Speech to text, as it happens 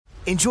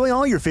Enjoy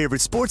all your favorite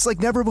sports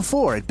like never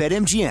before at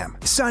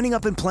BetMGM. Signing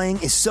up and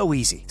playing is so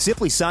easy.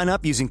 Simply sign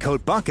up using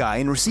code Buckeye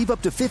and receive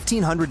up to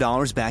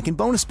 $1,500 back in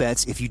bonus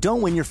bets if you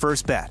don't win your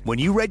first bet. When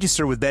you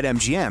register with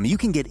BetMGM, you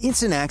can get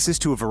instant access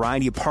to a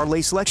variety of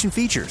parlay selection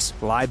features,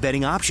 live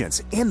betting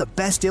options, and the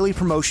best daily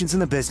promotions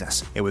in the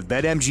business. And with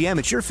BetMGM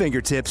at your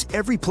fingertips,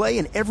 every play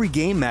and every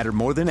game matter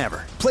more than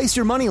ever. Place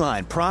your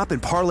moneyline, prop,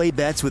 and parlay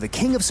bets with the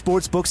king of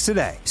sportsbooks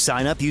today.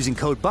 Sign up using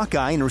code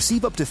Buckeye and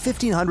receive up to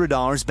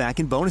 $1,500 back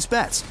in bonus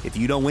bets if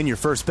you don't win your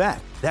first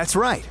bet. That's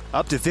right,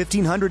 up to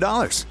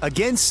 $1,500.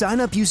 Again, sign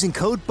up using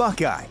code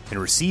Buckeye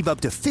and receive up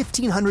to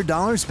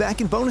 $1,500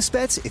 back in bonus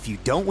bets if you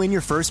don't win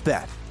your first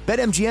bet.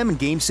 BetMGM and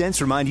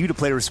GameSense remind you to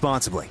play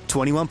responsibly.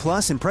 21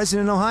 plus and present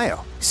in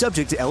Ohio.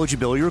 Subject to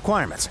eligibility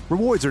requirements.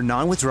 Rewards are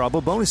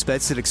non-withdrawable bonus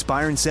bets that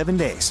expire in 7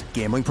 days.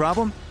 Gambling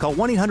problem? Call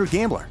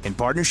 1-800-GAMBLER in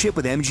partnership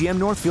with MGM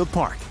Northfield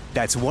Park.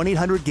 That's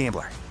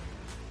 1-800-GAMBLER.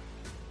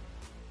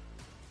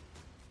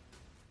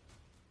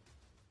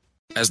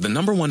 As the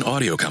 #1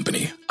 audio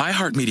company,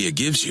 iHeartMedia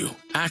gives you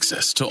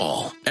access to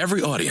all.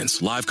 Every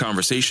audience, live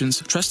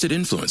conversations, trusted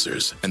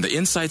influencers, and the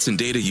insights and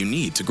data you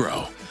need to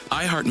grow.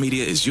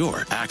 iHeartMedia is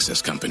your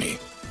access company.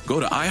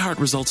 Go to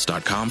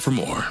iHeartResults.com for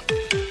more.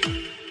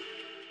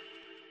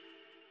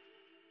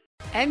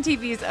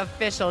 MTV's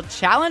official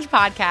Challenge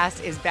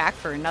podcast is back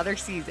for another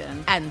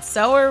season. And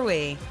so are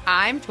we.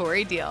 I'm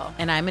Tori Deal.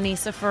 And I'm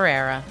Anissa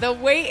Ferreira. The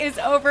wait is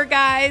over,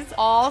 guys.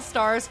 All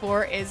Stars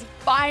 4 is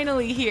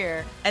finally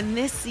here. And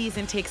this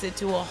season takes it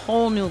to a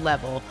whole new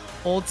level.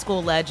 Old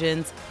school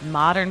legends,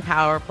 modern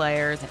power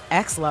players, and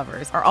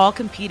ex-lovers are all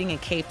competing in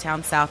Cape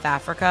Town, South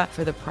Africa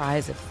for the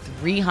prize of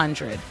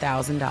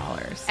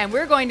 $300,000. And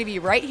we're going to be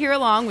right here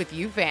along with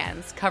you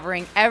fans,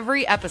 covering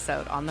every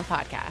episode on the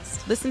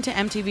podcast. Listen to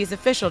MTV's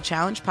official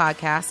Challenge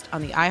podcast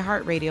on the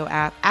iHeartRadio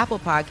app, Apple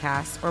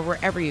Podcasts, or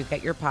wherever you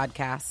get your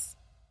podcasts.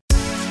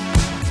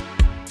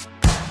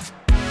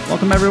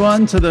 Welcome,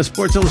 everyone, to the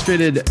Sports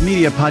Illustrated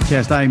Media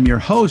Podcast. I am your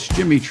host,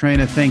 Jimmy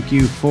Traina. Thank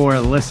you for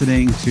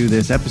listening to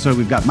this episode.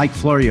 We've got Mike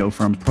Florio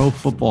from Pro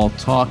Football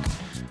Talk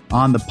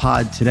on the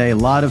pod today. A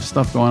lot of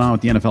stuff going on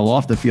with the NFL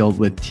off the field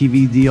with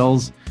TV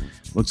deals.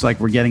 Looks like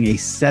we're getting a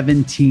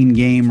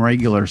 17-game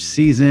regular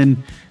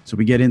season. So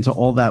we get into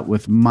all that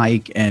with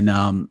Mike. And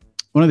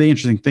one of the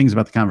interesting things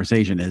about the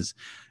conversation is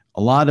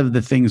a lot of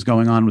the things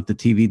going on with the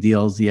TV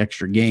deals, the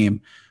extra game,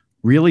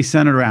 really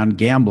centered around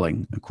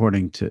gambling,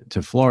 according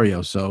to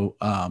Florio. So,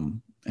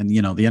 and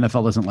you know, the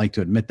NFL doesn't like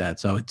to admit that.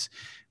 So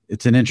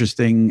it's an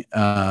interesting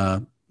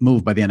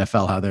move by the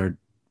NFL, how they're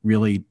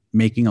really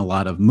making a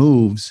lot of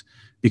moves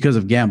because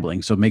of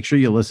gambling. So make sure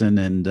you listen,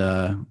 and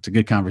it's a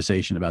good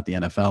conversation about the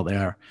NFL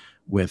there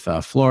with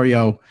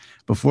Florio.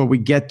 Before we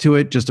get to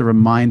it, just a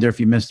reminder, if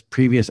you missed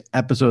previous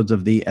episodes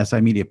of the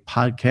SI Media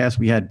Podcast,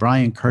 we had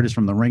Brian Curtis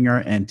from The Ringer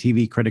and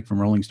TV critic from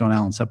Rolling Stone,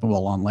 Alan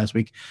Sepinwall, on last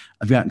week.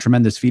 I've gotten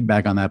tremendous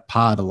feedback on that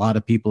pod. A lot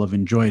of people have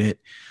enjoyed it.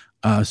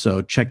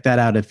 So check that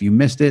out if you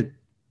missed it.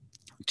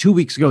 2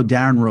 weeks ago,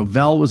 Darren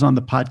Rovell was on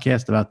the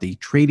podcast about the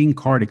trading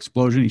card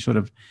explosion. He sort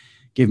of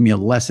gave me a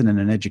lesson and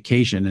an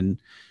education.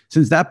 And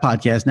since that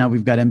podcast, now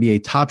we've got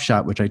NBA Top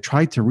Shot, which I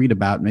tried to read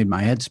about, made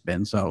my head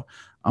spin. So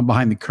I'm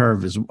behind the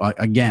curve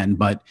again.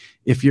 But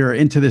if you're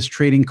into this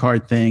trading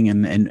card thing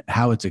and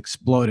how it's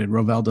exploded,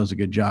 Rovell does a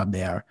good job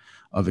there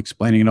of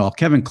explaining it all.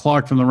 Kevin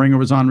Clark from The Ringer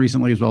was on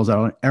recently, as well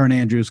as Aaron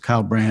Andrews,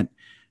 Kyle Brandt,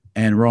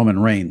 and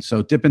Roman Reigns.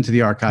 So dip into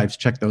the archives,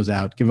 check those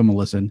out, give them a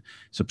listen,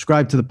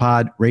 subscribe to the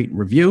pod, rate and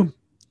review.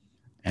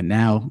 And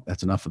now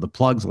that's enough of the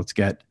plugs. Let's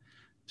get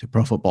to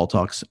Pro Football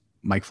Talk's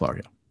Mike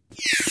Florio.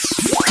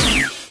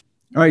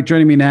 All right,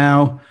 joining me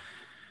now,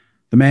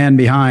 the man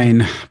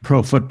behind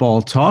Pro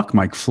Football Talk,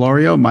 Mike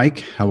Florio.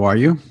 Mike, how are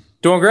you?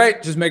 Doing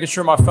great. Just making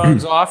sure my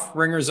phone's off,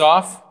 ringer's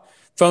off,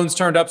 phone's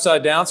turned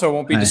upside down so I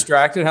won't be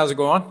distracted. How's it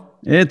going?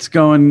 It's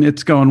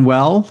going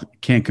well.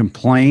 Can't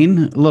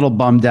complain. A little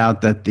bummed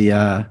out that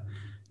the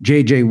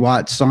J.J.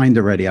 Watt signed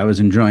already. I was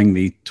enjoying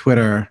the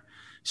Twitter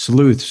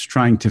sleuths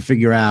trying to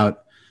figure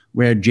out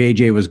where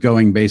J.J. was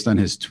going based on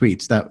his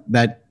tweets.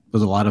 That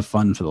was a lot of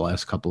fun for the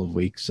last couple of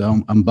weeks.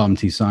 So I'm bummed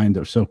he signed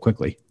so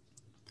quickly.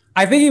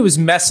 I think he was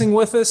messing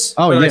with us,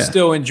 but yeah. I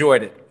still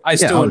enjoyed it. I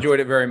still enjoyed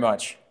it very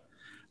much.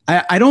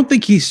 I don't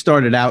think he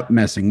started out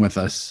messing with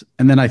us.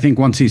 And then I think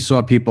once he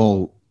saw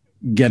people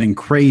getting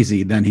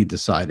crazy, then he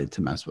decided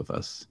to mess with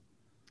us.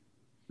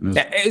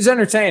 It's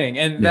entertaining.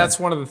 And that's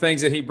one of the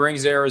things that he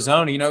brings to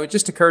Arizona. You know, it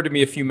just occurred to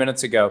me a few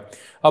minutes ago.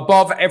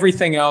 Above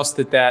everything else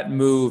that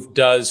move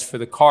does for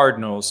the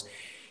Cardinals,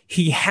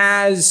 he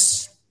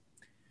has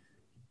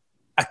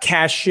a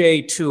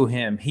cachet to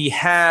him. He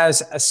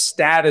has a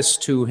status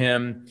to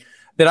him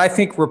that I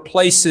think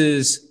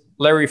replaces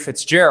Larry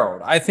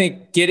Fitzgerald. I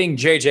think getting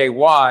J.J.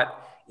 Watt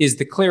is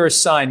the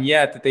clearest sign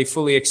yet that they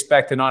fully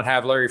expect to not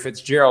have Larry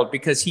Fitzgerald,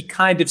 because he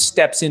kind of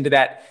steps into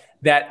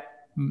that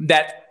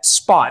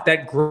spot,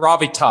 that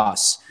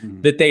gravitas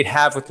that they'd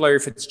have with Larry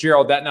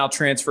Fitzgerald. That now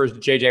transfers to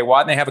J.J.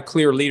 Watt, and they have a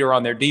clear leader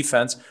on their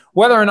defense.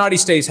 Whether or not he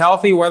stays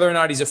healthy, whether or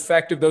not he's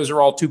effective, those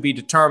are all to be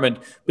determined,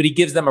 but he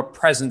gives them a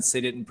presence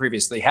they didn't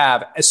previously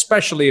have,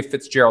 especially if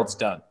Fitzgerald's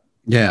done.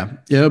 Yeah,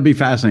 it'll be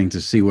fascinating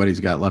to see what he's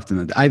got left in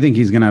the. I think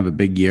he's going to have a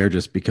big year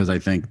just because I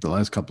think the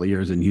last couple of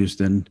years in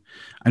Houston,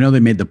 I know they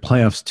made the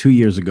playoffs 2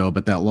 years ago,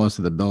 but that loss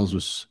to the Bills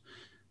was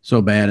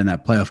so bad in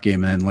that playoff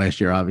game. And then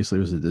last year, obviously,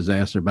 was a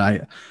disaster.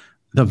 But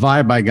the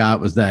vibe I got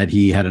was that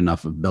he had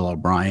enough of Bill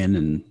O'Brien,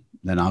 and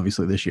then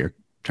obviously this year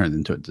turned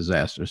into a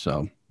disaster.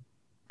 So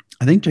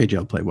I think JJ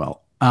will play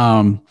well.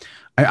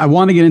 I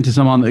want to get into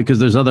some on because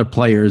there's other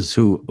players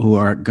who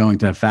are going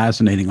to have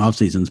fascinating off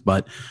seasons,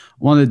 but I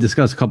wanted to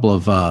discuss a couple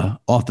of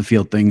off the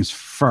field things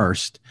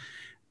first.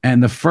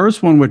 And the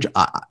first one, which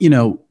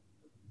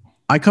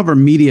I cover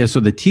media, so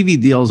the TV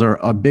deals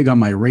are big on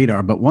my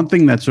radar. But one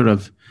thing that sort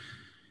of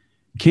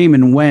came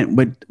and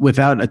went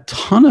without a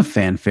ton of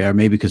fanfare,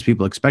 maybe because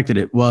people expected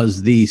it,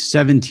 was the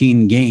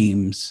 17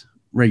 games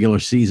regular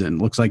season.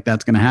 Looks like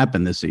that's going to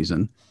happen this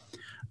season.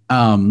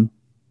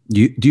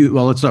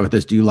 Well, let's start with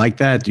this. Do you like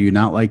that? Do you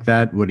not like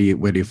that? Where do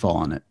you fall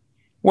on it?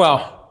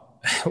 Well,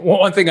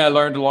 one thing I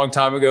learned a long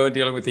time ago in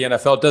dealing with the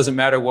NFL, it doesn't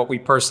matter what we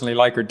personally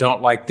like or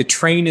don't like. The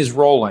train is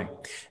rolling.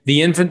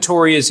 The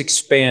inventory is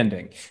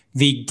expanding.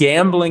 The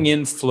gambling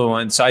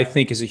influence, I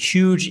think, is a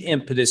huge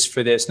impetus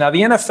for this. Now,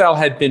 the NFL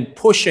had been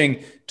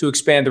pushing to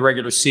expand the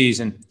regular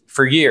season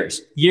for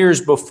years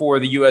before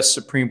the U.S.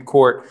 Supreme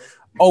Court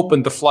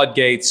opened the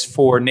floodgates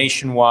for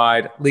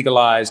nationwide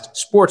legalized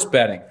sports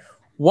betting.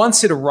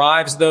 Once it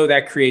arrives, though,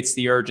 that creates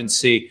the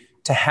urgency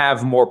to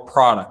have more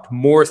product,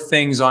 more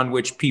things on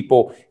which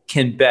people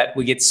can bet.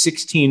 We get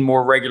 16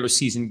 more regular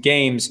season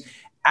games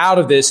out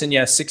of this. And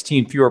yes,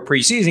 16 fewer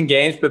preseason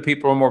games, but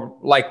people are more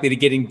likely to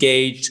get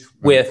engaged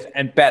with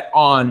and bet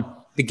on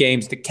the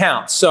games that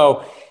count.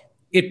 So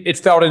it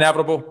felt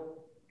inevitable.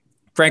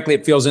 Frankly,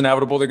 it feels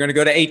inevitable. They're going to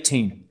go to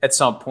 18 at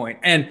some point.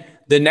 And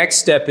the next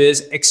step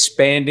is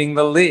expanding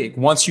the league.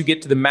 Once you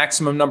get to the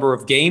maximum number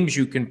of games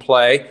you can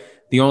play,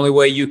 the only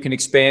way you can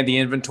expand the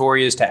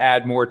inventory is to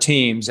add more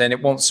teams. And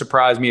it won't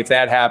surprise me if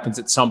that happens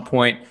at some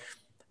point.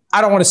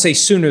 I don't want to say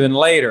sooner than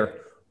later,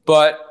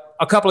 but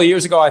a couple of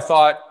years ago, I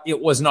thought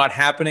it was not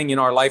happening in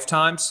our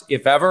lifetimes,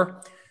 if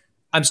ever.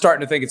 I'm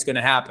starting to think it's going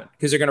to happen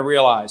because they're going to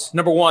realize,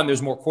 number one,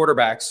 there's more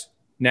quarterbacks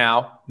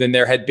now than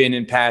there had been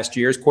in past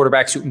years,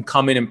 quarterbacks who can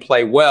come in and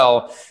play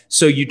well.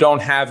 So you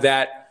don't have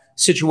that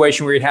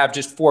situation where you'd have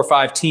just 4 or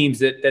 5 teams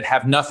that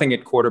have nothing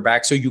at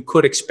quarterback. So you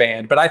could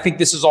expand. But I think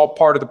this is all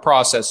part of the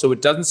process. So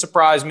it doesn't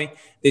surprise me.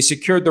 They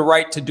secured the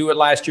right to do it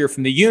last year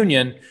from the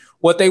union.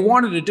 What they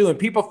wanted to do, and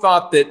people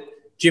thought that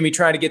Jimmy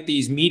trying to get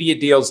these media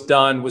deals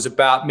done was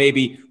about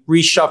maybe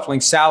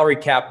reshuffling salary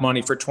cap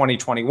money for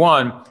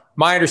 2021.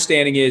 My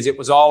understanding is it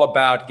was all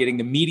about getting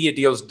the media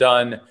deals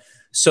done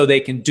so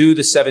they can do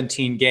the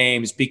 17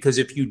 games. Because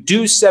if you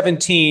do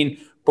 17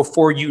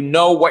 before you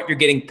know what you're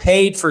getting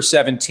paid for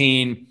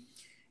 17,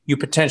 you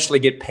potentially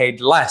get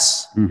paid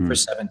less for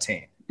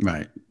 17.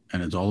 Right.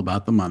 And it's all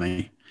about the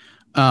money.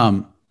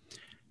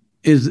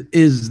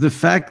 Is the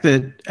fact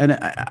that,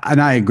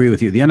 and I agree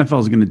with you, the NFL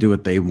is going to do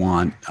what they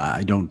want.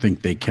 I don't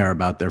think they care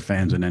about their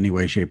fans in any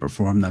way, shape, or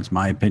form. That's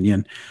my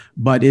opinion.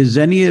 But is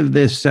any of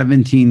this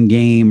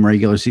 17-game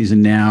regular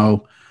season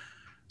now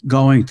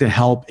going to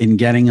help in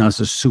getting us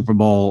a Super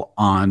Bowl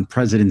on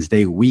President's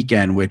Day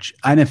weekend, which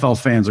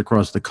NFL fans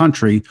across the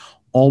country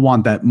all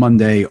want that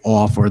Monday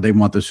off, or they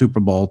want the Super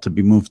Bowl to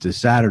be moved to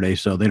Saturday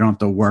so they don't have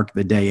to work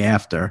the day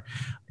after?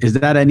 Is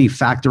that any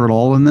factor at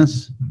all in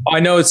this? I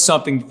know it's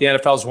something that the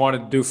NFL's wanted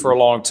to do for a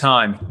long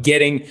time,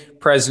 getting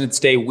President's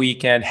Day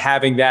weekend,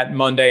 having that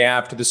Monday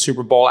after the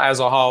Super Bowl as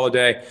a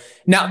holiday.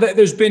 Now,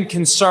 there's been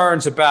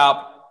concerns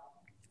about,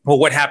 well,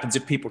 what happens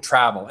if people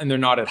travel and they're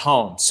not at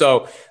home?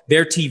 So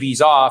their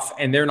TV's off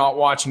and they're not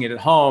watching it at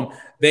home.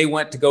 They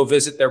went to go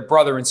visit their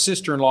brother and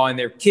sister-in-law and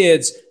their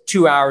kids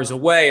 2 hours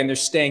away, and they're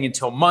staying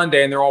until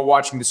Monday, and they're all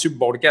watching the Super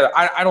Bowl together.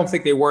 I don't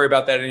think they worry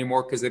about that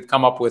anymore because they've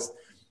come up with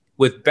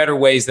better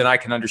ways than I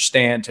can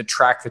understand to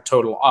track the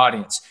total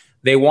audience.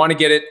 They want to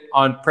get it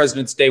on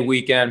President's Day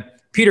weekend.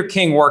 Peter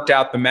King worked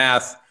out the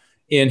math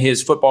in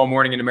his Football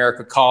Morning in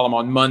America column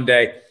on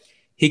Monday.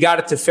 He got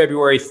it to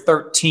February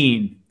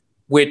 13,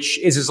 which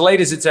is as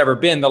late as it's ever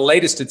been, the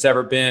latest it's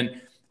ever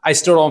been. I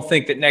still don't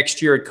think that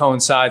next year it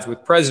coincides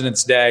with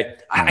President's Day.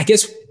 I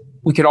guess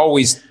we could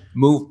always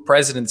move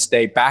President's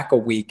Day back a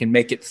week and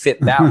make it fit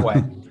that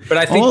way. But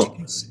I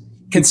think to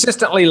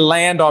consistently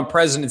land on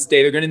President's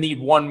Day, they're going to need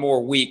one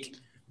more week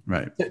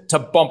to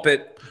bump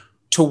it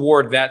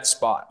toward that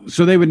spot.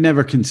 So they would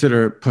never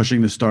consider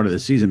pushing the start of the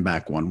season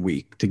back 1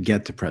 week to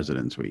get to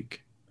President's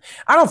Week?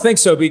 I don't think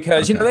so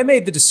because, they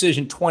made the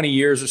decision 20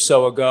 years or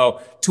so ago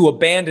to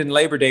abandon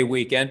Labor Day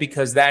weekend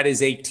because that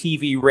is a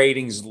TV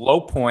ratings low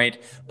point,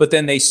 but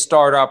then they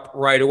start up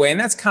right away. And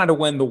that's kind of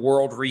when the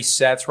world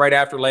resets right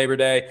after Labor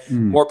Day.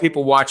 More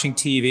people watching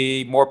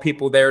TV, more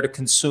people there to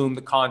consume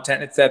the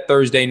content. It's that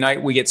Thursday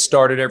night we get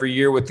started every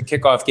year with the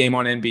kickoff game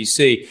on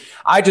NBC.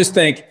 I just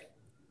think,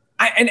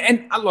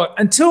 look,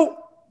 until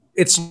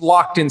it's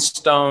locked in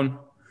stone,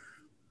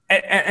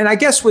 and I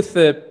guess with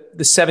the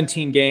the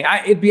 17 game.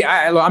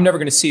 I'm never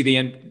going to see the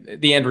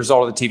end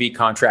result of the TV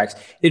contracts.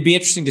 It'd be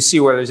interesting to see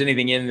whether there's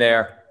anything in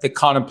there that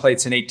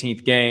contemplates an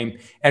 18th game,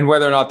 and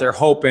whether or not they're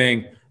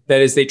hoping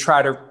that as they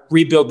try to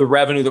rebuild the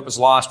revenue that was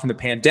lost from the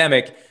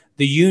pandemic,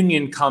 the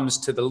union comes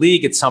to the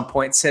league at some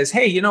point and says,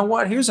 hey, you know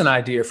what? Here's an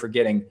idea for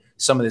getting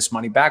some of this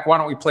money back. Why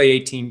don't we play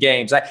 18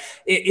 games?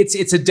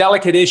 It's a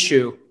delicate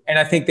issue, and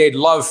I think they'd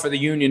love for the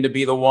union to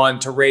be the one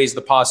to raise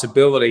the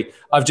possibility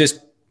of just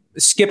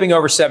skipping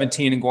over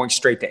 17 and going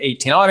straight to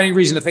 18. I don't have any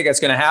reason to think that's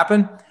going to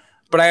happen,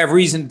 but I have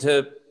reason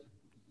to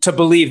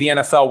believe the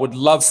NFL would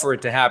love for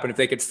it to happen if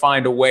they could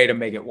find a way to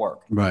make it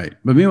work. Right.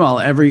 But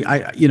meanwhile,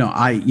 you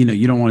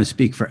don't want to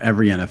speak for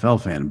every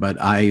NFL fan, but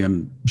I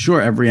am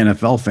sure every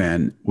NFL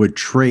fan would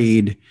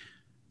trade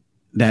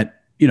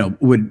that,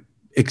 would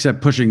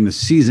accept pushing the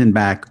season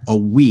back a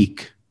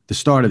week, the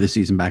start of the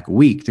season back a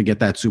week, to get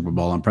that Super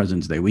Bowl on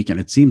President's Day weekend.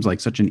 It seems like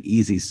such an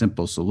easy,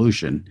 simple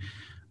solution.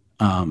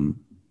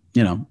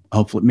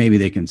 Hopefully maybe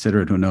they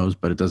consider it, who knows,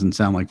 but it doesn't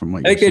sound like from what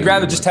you're saying. I think they'd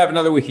rather just have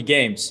another week of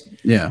games.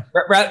 Yeah.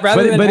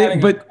 Rather than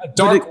having a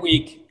dark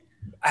week,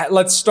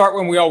 let's start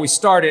when we always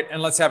start it,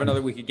 and let's have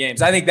another week of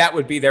games. I think that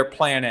would be their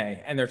plan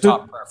A and their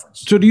top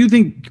preference. So do you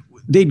think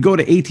they'd go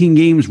to 18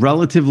 games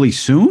relatively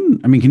soon?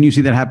 I mean, can you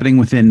see that happening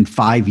within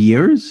 5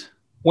 years?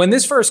 When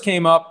this first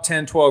came up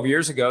 10, 12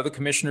 years ago, the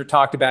commissioner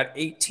talked about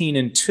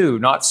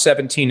 18-2, not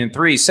 17-3.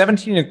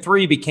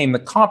 17-3 became the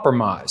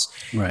compromise.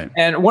 Right.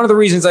 And one of the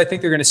reasons I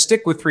think they're going to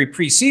stick with 3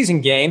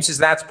 preseason games is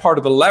that's part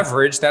of the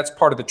leverage. That's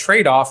part of the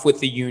trade-off with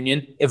the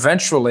union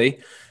eventually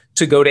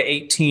to go to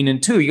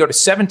 18-2. You go to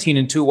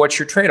 17-2, what's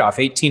your trade-off?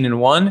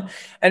 18-1?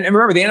 And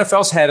remember, the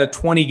NFL's had a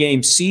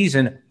 20-game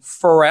season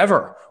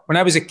forever. When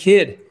I was a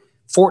kid,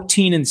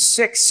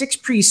 14-6, 6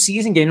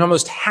 preseason games,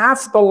 almost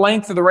half the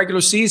length of the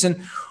regular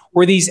season,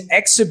 were these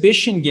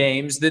exhibition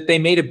games that they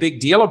made a big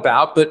deal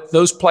about, but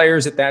those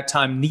players at that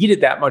time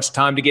needed that much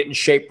time to get in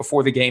shape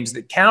before the games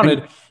that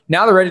counted.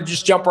 Now they're ready to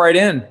just jump right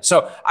in.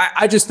 So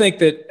I just think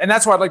that, and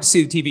that's why I'd like to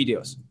see the TV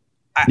deals.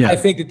 I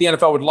think that the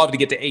NFL would love to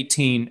get to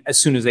 18 as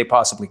soon as they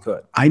possibly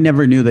could. I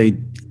never knew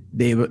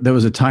there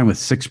was a time with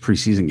 6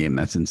 preseason games.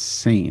 That's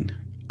insane.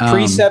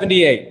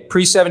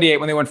 Pre-78,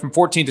 when they went from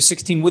 14 to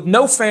 16 with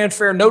no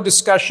fanfare, no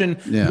discussion,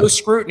 no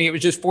scrutiny. It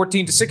was just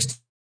 14 to 16.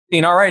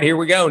 All right, here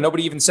we go.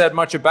 Nobody even said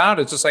much about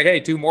it. It's just like, hey,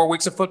 2 more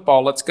weeks of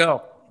football. Let's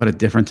go. What a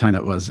different time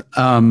that was.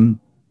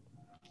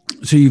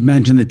 So you've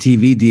mentioned the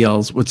TV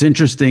deals. What's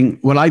interesting,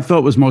 what I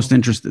thought was most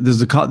interesting,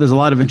 there's a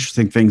lot of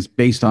interesting things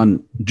based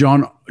on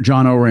John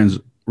Oran's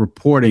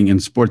reporting in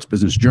Sports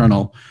Business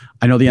Journal.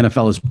 I know the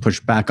NFL has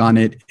pushed back on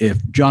it. If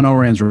John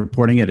Oran's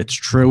reporting it, it's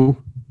true.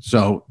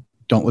 So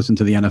don't listen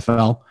to the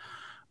NFL.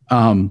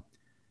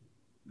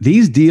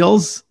 These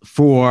deals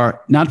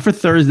not for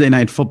Thursday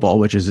Night Football,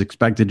 which is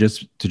expected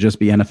to just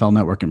be NFL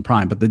Network and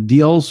Prime, but the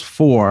deals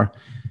for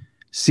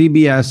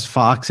CBS,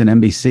 Fox, and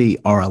NBC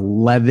are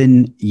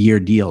 11-year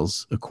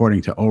deals,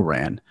 according to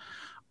Oran.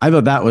 I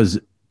thought that was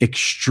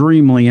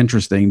extremely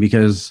interesting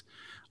because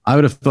I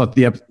would have thought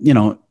the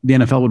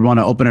NFL would want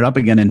to open it up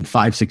again in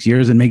 5-6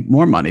 years and make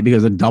more money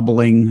because of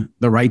doubling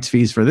the rights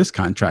fees for this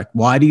contract.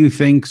 Why do you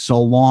think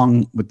so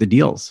long with the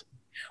deals?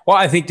 Well,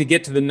 I think to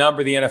get to the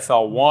number the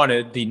NFL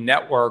wanted, the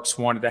networks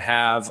wanted to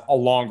have a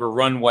longer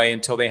runway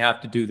until they have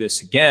to do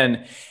this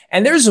again.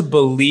 And there's a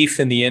belief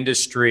in the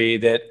industry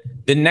that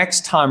the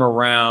next time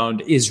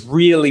around is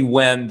really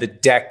when the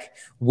deck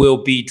will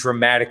be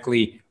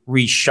dramatically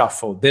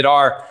reshuffled, that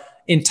our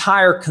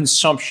entire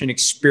consumption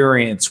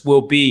experience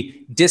will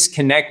be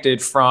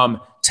disconnected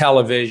from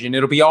television.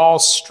 It'll be all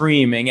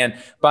streaming. And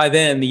by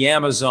then, the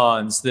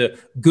Amazons, the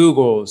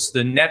Googles,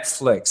 the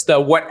Netflix, the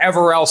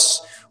whatever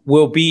else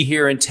will be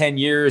here in 10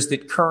 years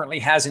that currently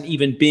hasn't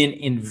even been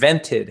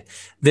invented,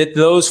 that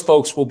those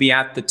folks will be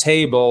at the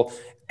table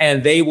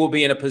and they will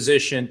be in a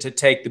position to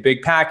take the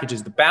big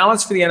packages. The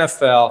balance for the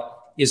NFL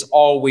is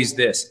always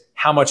this: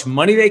 how much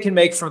money they can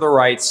make for the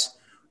rights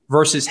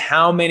versus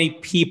how many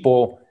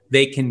people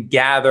they can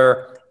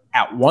gather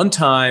at one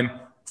time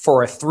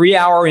for a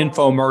 3-hour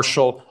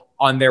infomercial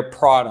on their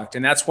product.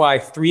 And that's why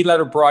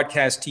 3-letter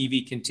broadcast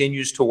TV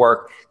continues to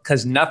work,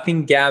 because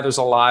nothing gathers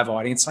a live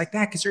audience like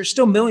that, because there's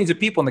still millions of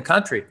people in the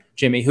country,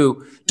 Jimmy,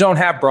 who don't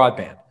have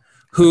broadband,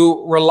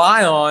 who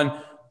rely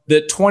on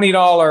the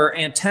 $20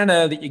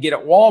 antenna that you get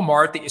at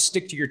Walmart that you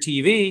stick to your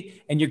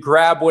TV and you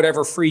grab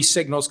whatever free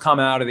signals come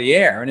out of the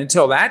air. And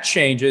until that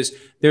changes,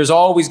 there's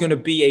always going to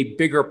be a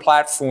bigger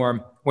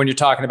platform when you're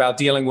talking about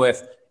dealing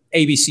with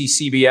ABC,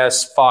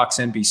 CBS, Fox,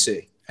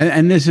 NBC.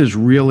 And this is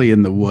really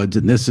in the woods,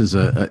 and this is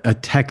a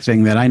tech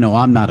thing that I know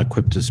I'm not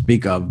equipped to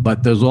speak of,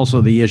 but there's also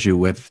the issue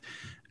with,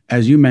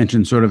 as you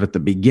mentioned sort of at the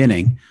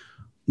beginning,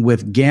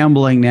 with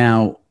gambling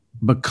now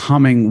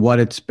becoming what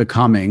it's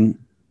becoming.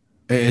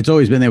 It's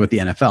always been there with the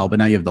NFL, but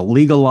now you have the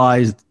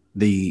legalized,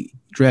 the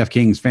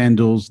DraftKings,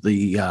 FanDuels,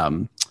 the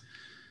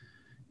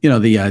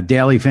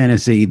daily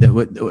fantasy.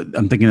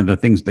 I'm thinking of the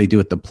things they do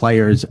with the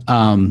players.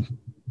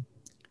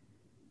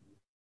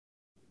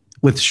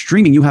 With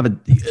streaming, you have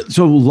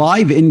so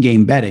live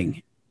in-game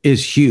betting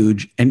is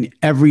huge, and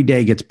every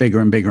day gets bigger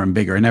and bigger and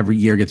bigger, and every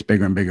year gets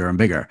bigger and bigger and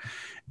bigger.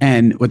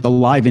 And with the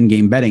live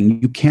in-game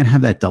betting, you can't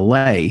have that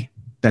delay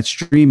that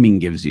streaming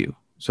gives you.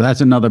 So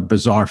that's another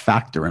bizarre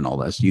factor in all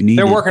this.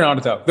 They're working on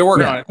it, though. They're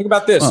working on it. Think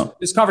about this.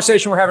 This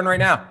conversation we're having right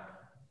now.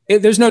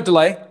 There's no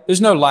delay.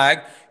 There's no lag.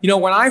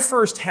 When I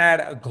first had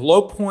a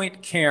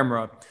Glowpoint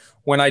camera,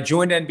 when I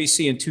joined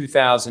NBC in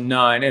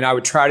 2009, and I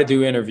would try to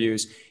do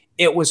interviews,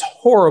 it was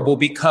horrible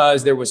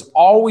because there was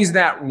always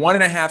that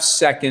 1.5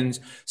 seconds.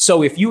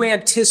 So if you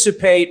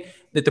anticipate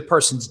that the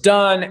person's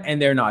done and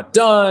they're not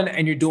done,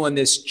 and you're doing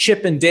this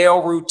Chip and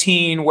Dale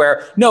routine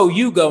where no,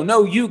 you go,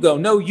 no, you go,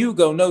 no, you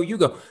go, no, you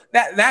go.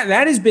 That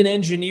has been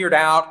engineered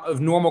out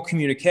of normal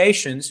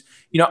communications.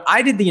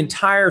 I did the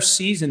entire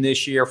season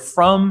this year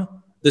from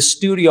the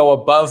studio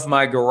above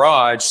my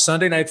garage,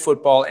 Sunday Night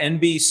Football,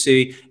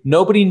 NBC.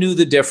 Nobody knew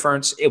the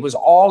difference. It was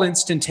all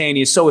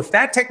instantaneous. So if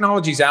that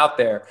technology's out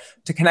there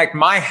to connect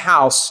my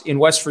house in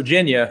West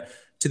Virginia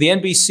to the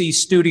NBC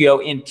studio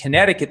in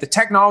Connecticut, the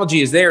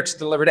technology is there to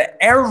deliver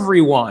to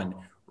everyone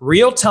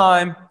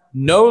real-time,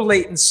 no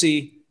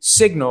latency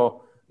signal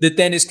that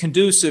then is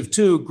conducive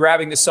to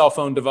grabbing the cell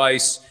phone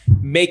device,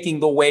 making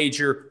the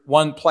wager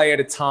one play at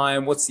a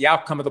time. What's the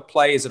outcome of the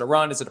play? Is it a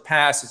run? Is it a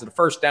pass? Is it a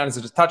first down? Is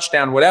it a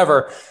touchdown?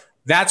 Whatever.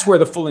 That's where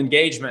the full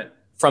engagement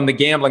from the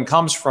gambling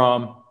comes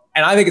from.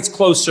 And I think it's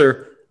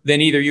closer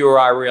than either you or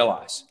I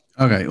realize.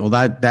 Okay, well,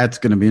 that's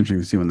going to be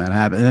interesting to see when that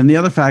happens. And the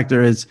other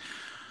factor is,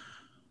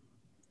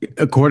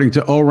 according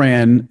to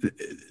ORAN,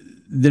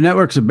 the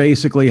networks are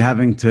basically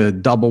having to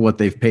double what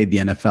they've paid the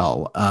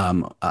NFL.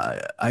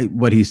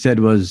 What he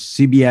said was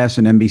CBS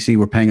and NBC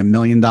were paying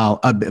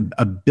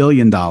 $1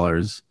 billion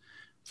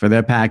for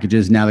their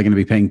packages. Now they're going to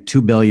be paying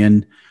 $2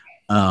 billion.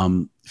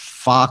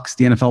 Fox,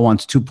 the NFL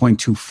wants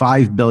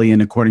 $2.25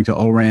 billion, according to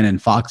ORAN, and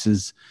Fox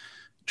is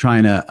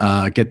trying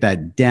to get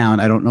that down.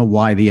 I don't know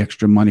why the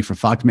extra money for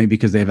Fox, maybe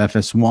because they have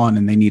FS1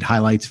 and they need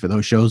highlights for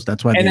those shows.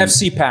 That's why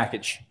NFC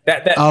package.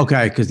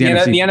 Okay, because the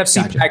NFC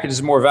gotcha. Package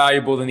is more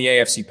valuable than the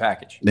AFC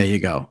package. There you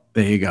go.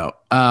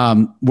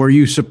 Were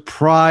you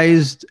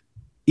surprised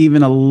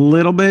even a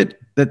little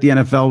bit that the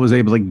NFL was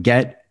able to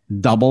get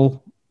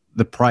double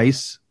the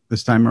price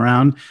this time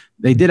around?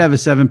 They did have a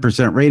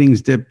 7%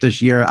 ratings dip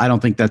this year. I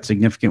don't think that's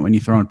significant when you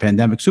throw in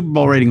pandemic. Super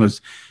Bowl rating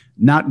was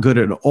not good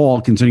at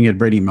all, considering you had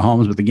Brady and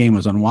Mahomes, but the game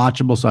was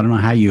unwatchable. So I don't know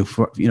how you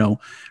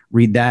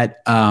read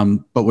that.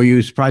 But were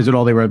you surprised at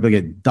all they were able to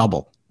get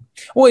double?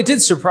 Well, it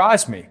did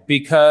surprise me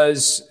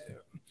because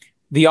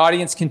the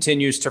audience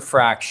continues to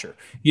fracture.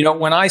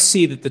 When I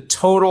see that the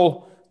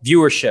total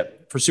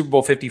viewership for Super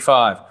Bowl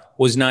 55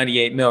 was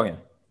 98 million,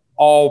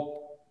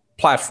 all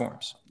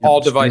platforms,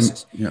 all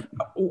devices.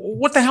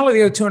 What the hell are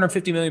the other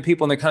 250 million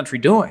people in the country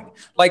doing?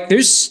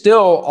 There's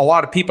still a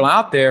lot of people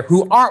out there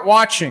who aren't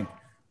watching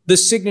the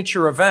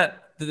signature event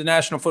that the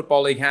National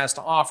Football League has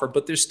to offer,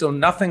 but there's still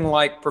nothing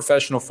like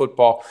professional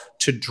football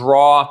to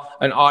draw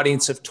an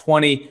audience of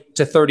 20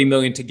 to 30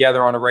 million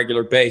together on a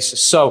regular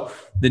basis. So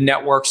the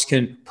networks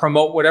can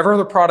promote whatever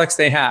other products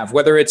they have,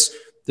 whether it's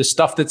the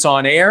stuff that's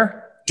on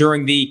air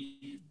during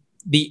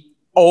the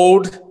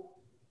old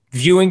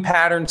viewing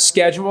pattern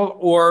schedule,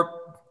 or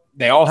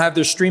they all have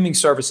their streaming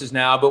services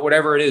now, but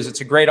whatever it is, it's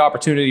a great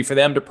opportunity for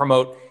them to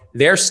promote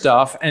their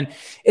stuff. And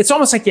it's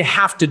almost like you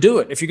have to do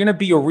it. If you're going to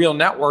be a real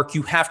network,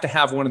 you have to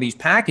have one of these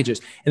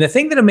packages. And the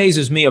thing that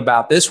amazes me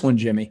about this one,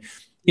 Jimmy,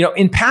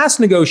 in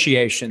past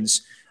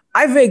negotiations,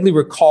 I vaguely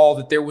recall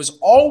that there was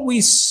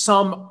always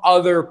some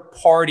other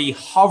party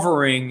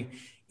hovering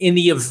in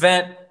the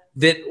event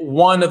that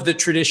one of the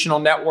traditional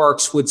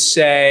networks would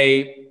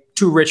say,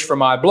 too rich for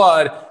my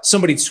blood,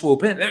 somebody'd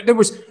swoop in.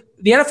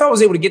 The NFL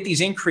was able to get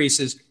these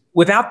increases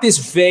without this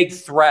vague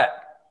threat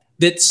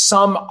that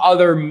some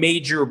other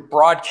major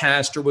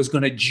broadcaster was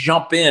going to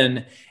jump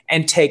in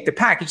and take the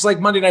package.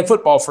 Like Monday Night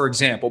Football, for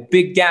example,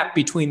 big gap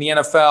between the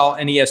NFL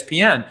and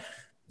ESPN.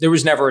 There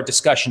was never a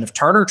discussion of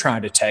Turner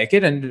trying to take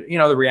it. And,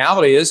 the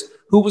reality is,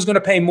 who was going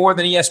to pay more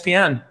than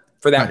ESPN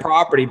for that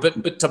property?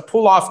 But to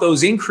pull off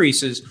those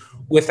increases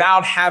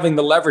without having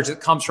the leverage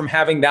that comes from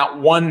having that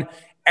one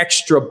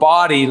extra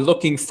body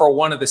looking for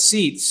one of the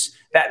seats,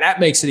 that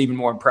makes it even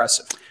more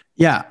impressive.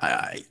 Yeah,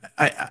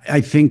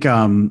 I think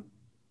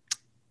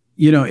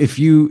if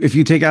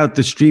you take out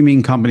the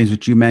streaming companies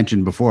which you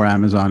mentioned before,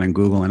 Amazon and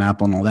Google and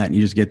Apple and all that, and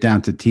you just get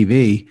down to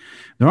TV,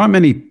 there aren't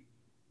many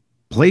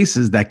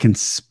places that can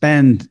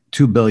spend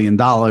 $2 billion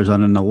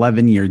on an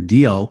 11-year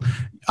deal.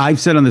 I've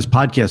said on this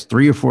podcast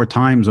 3 or 4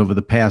 times over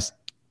the past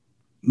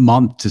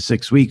month to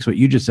 6 weeks what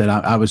you just said.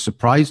 I was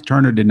surprised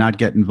Turner did not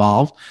get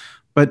involved,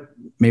 but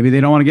maybe they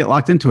don't want to get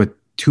locked into a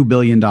 $2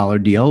 billion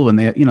deal when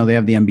they have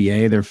the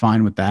NBA. They're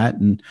fine with that.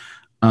 And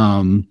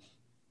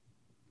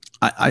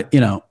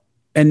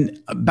and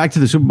back to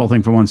the Super Bowl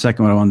thing for 1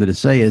 second, what I wanted to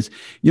say is,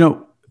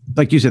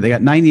 like you said, they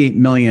got 98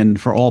 million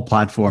for all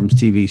platforms,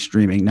 TV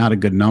streaming, not a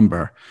good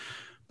number.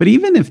 But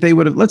even if they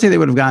would have, let's say they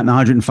would have gotten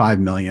 105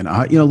 million,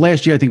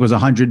 last year I think it was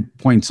 100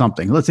 point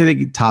something. Let's say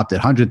they topped it,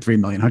 103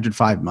 million,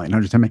 105 million,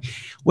 110 million.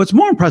 What's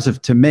more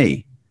impressive to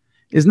me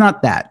is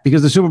not that,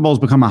 because the Super Bowl has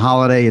become a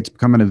holiday. It's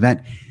become an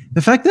event.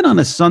 The fact that on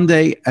a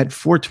Sunday at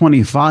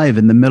 4:25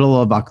 in the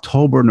middle of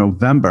October,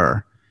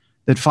 November,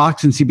 that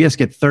Fox and CBS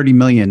get 30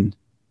 million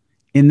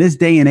in this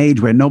day and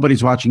age where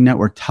nobody's watching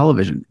network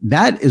television,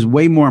 that is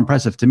way more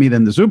impressive to me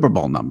than the Super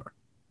Bowl number.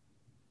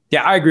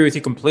 Yeah, I agree with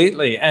you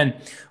completely. And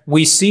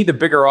we see the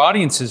bigger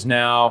audiences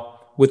now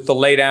with the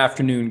late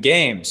afternoon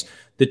games.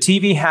 The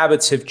TV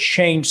habits have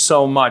changed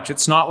so much.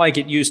 It's not like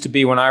it used to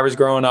be when I was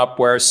growing up,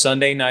 where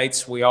Sunday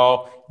nights we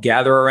all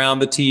gather around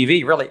the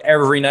TV. Really,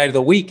 every night of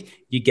the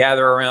week, you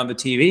gather around the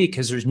TV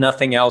because there's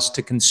nothing else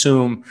to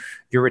consume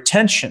your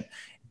attention.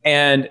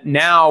 And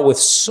now with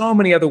so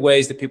many other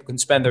ways that people can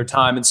spend their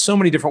time and so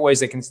many different ways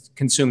they can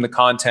consume the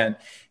content,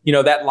 you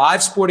know, that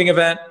live sporting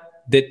event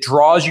that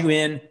draws you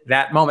in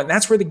that moment,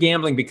 that's where the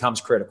gambling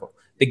becomes critical.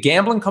 The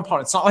gambling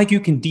component, it's not like you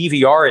can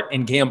DVR it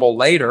and gamble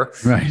later.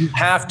 Right. You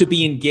have to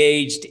be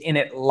engaged in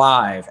it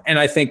live. And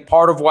I think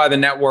part of why the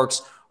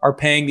networks are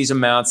paying these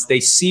amounts, they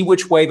see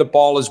which way the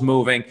ball is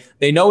moving.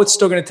 They know it's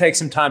still going to take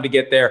some time to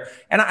get there.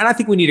 And I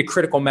think we need a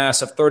critical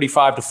mass of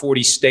 35 to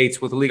 40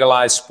 states with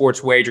legalized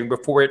sports wagering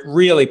before it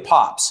really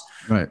pops.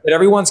 Right. But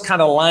everyone's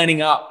kind of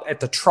lining up at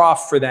the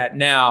trough for that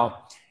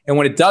now. And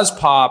when it does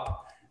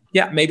pop,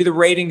 yeah, maybe the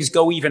ratings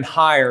go even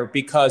higher,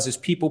 because as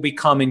people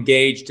become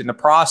engaged in the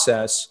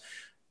process,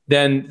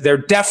 then they're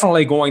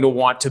definitely going to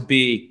want to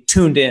be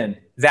tuned in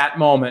that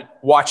moment,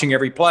 watching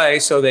every play,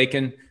 so they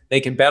can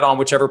bet on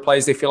whichever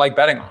plays they feel like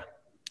betting on.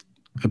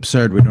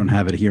 Absurd. We don't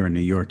have it here in New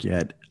York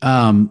yet.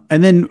 And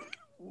then,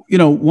 you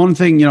know, one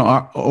thing, you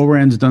know,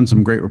 ORAN's done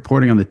some great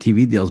reporting on the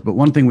TV deals, but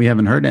one thing we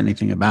haven't heard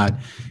anything about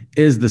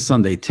is the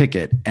Sunday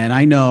ticket. And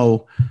I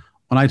know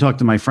when I talk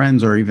to my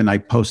friends, or even I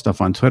post stuff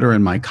on Twitter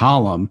in my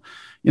column,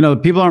 you know,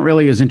 people aren't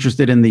really as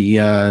interested in the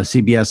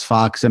CBS,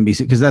 Fox, NBC,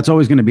 because that's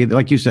always going to be,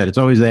 like you said, it's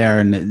always there.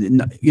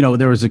 And, you know,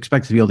 there was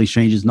expected to be all these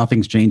changes.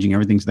 Nothing's changing.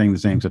 Everything's staying the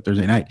same except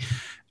Thursday night.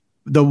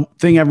 The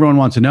thing everyone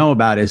wants to know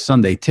about is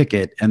Sunday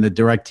ticket and the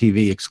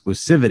DirecTV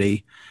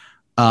exclusivity.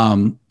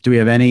 Do we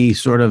have any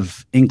sort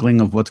of inkling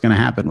of what's going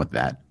to happen with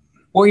that?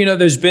 Well, you know,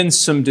 there's been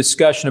some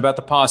discussion about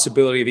the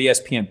possibility of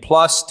ESPN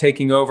Plus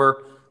taking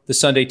over the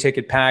Sunday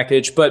ticket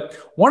package. But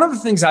one of the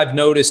things I've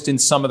noticed in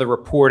some of the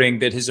reporting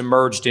that has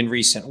emerged in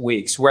recent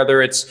weeks,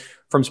 whether it's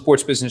from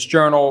Sports Business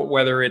Journal,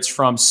 whether it's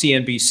from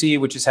CNBC,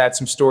 which has had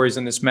some stories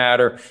in this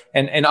matter,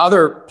 and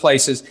other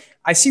places,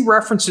 I see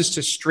references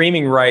to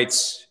streaming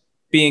rights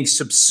being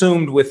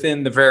subsumed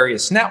within the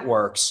various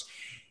networks.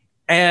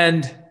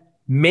 And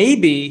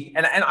maybe,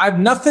 and I have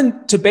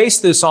nothing to base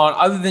this on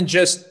other than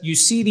just you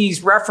see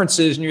these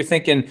references and you're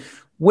thinking,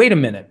 wait a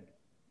minute,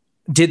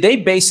 did they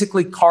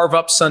basically carve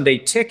up Sunday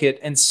ticket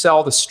and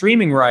sell the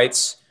streaming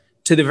rights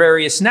to the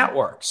various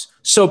networks?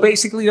 So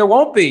basically there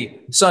won't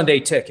be Sunday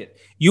ticket.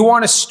 You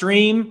want to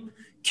stream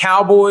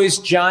Cowboys,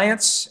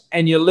 Giants,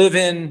 and you live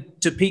in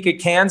Topeka,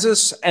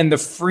 Kansas, and the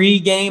free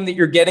game that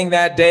you're getting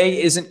that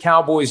day isn't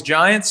Cowboys,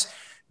 Giants,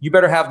 you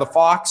better have the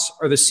Fox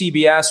or the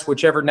CBS,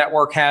 whichever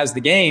network has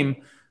the game,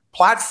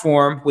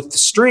 platform with the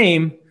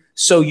stream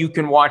so you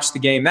can watch the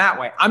game that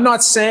way. I'm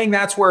not saying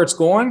that's where it's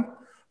going,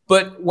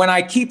 but when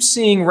I keep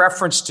seeing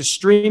reference to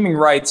streaming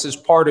rights as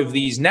part of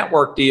these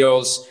network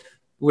deals,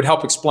 it would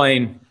help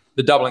explain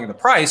the doubling of the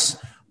price,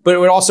 but it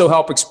would also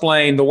help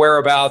explain the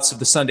whereabouts of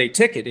the Sunday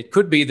ticket. It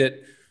could be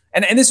that,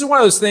 and this is one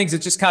of those things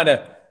that's just kind of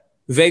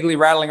vaguely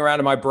rattling around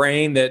in my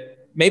brain that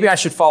maybe I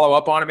should follow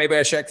up on it. Maybe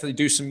I should actually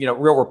do some,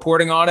 real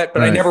reporting on it,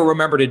 but right. I never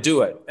remember to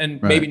do it.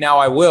 And maybe now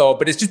I will,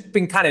 but it's just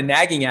been kind of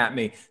nagging at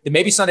me that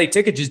maybe Sunday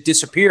ticket just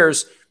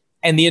disappears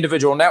and the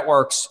individual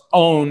networks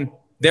own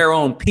their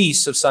own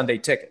piece of Sunday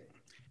ticket.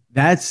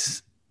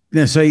 That's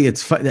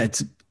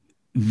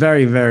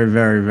very, very,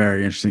 very,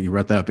 very interesting you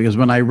brought that up, because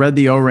when I read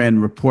the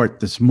ORAN report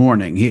this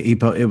morning,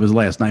 it was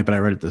last night, but I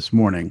read it this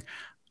morning.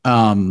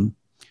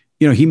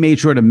 He made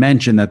sure to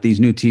mention that these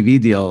new TV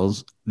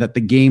deals, that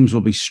the games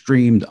will be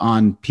streamed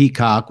on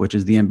Peacock, which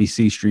is the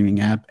NBC streaming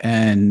app,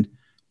 and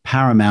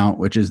Paramount,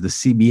 which is the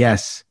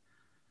CBS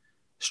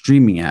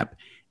streaming app.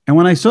 And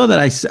when I saw that,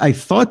 I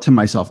thought to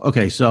myself,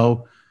 okay,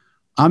 so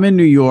I'm in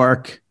New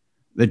York.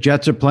 The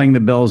Jets are playing the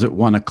Bills at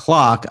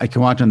 1:00. I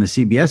can watch on the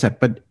CBS app,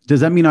 but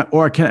does that mean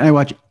or can I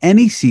watch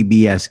any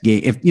CBS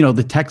game? If,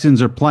 the Texans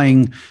are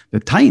playing the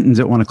Titans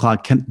at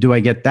 1:00, do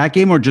I get that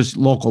game or just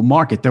local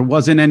market? There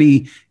wasn't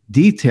any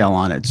detail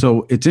on it.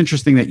 So it's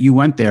interesting that you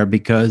went there,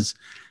 because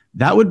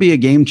that would be a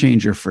game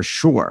changer for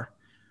sure.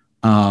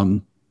 I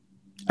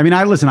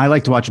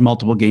like to watch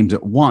multiple games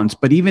at once,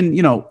 but even,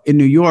 in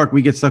New York,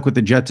 we get stuck with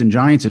the Jets and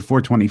Giants at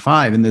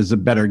 4:25 and there's a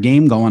better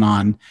game going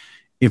on.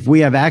 If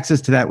we have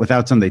access to that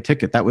without Sunday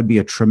ticket, that would be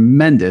a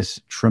tremendous,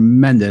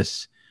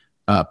 tremendous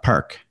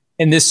perk.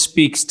 And this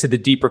speaks to the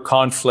deeper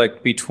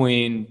conflict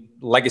between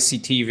legacy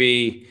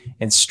TV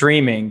and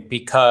streaming,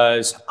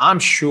 because I'm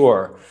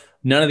sure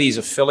none of these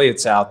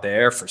affiliates out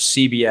there for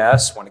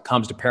CBS, when it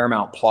comes to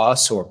Paramount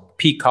Plus or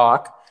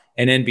Peacock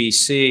and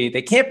NBC,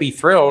 they can't be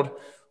thrilled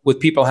with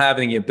people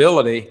having the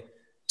ability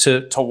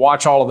to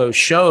watch all of those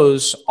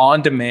shows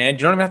on demand.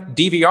 You don't even have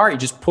to DVR, you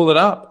just pull it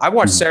up. I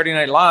watched Saturday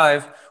Night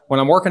Live when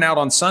I'm working out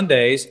on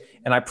Sundays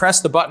and I press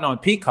the button on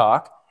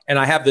Peacock and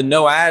I have the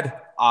no ad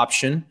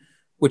option,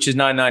 which is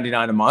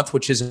 $9.99 a month,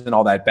 which isn't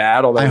all that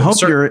bad. Although I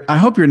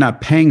hope you're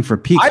not paying for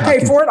Peacock. I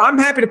pay for it. I'm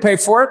happy to pay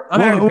for it.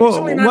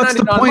 What's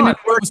the point of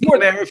working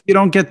there if you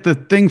don't get the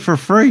thing for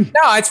free?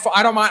 No,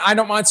 I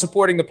don't mind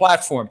supporting the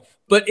platform.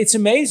 But it's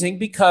amazing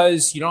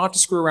because you don't have to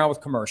screw around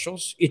with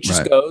commercials. It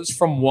just goes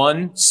from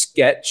one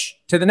sketch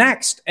to the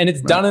next, and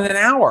it's done in an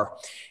hour.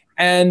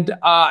 And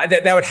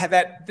that would have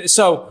that.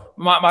 So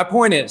my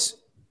point is,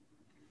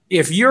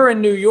 if you're in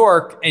New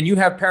York and you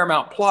have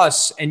Paramount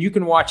Plus and you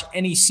can watch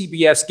any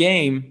CBS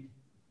game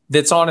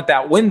that's on at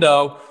that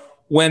window,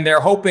 when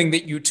they're hoping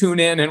that you tune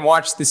in and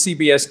watch the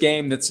CBS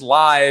game that's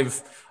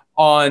live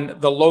on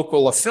the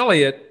local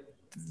affiliate,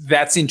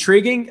 that's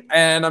intriguing.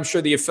 And I'm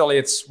sure the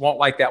affiliates won't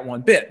like that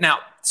one bit. Now,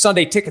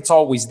 Sunday Ticket's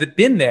always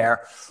been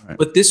there,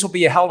 but this will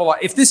be a hell of a lot.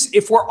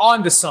 If we're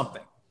on to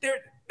something,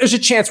 there's a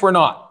chance we're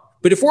not.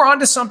 But if we're on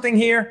to something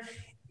here,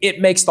 it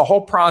makes the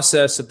whole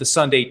process of the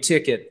Sunday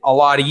Ticket a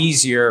lot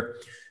easier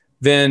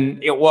than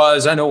it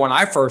was. I know when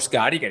I first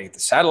got it, you got to get the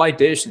satellite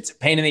dish. It's a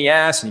pain in the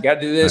ass, and you got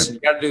to do this and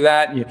you got to do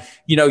that. And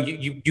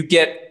you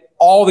get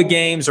all the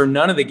games or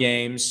none of the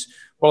games.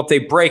 Well, if they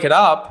break it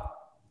up,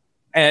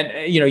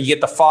 and you get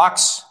the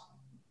Fox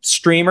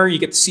streamer, you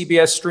get the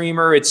CBS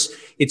streamer.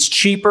 It's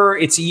cheaper,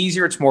 it's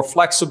easier, it's more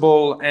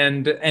flexible,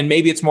 and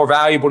maybe it's more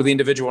valuable to the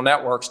individual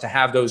networks to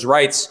have those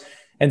rights.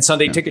 And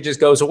Sunday Ticket just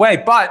goes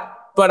away.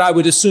 But I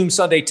would assume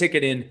Sunday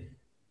Ticket in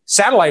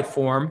satellite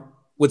form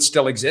would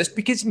still exist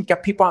because you've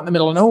got people out in the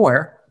middle of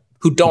nowhere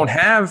who don't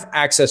have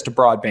access to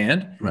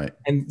broadband, right?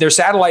 And their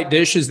satellite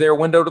dish is their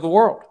window to the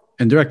world.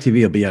 And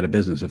DirecTV will be out of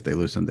business if they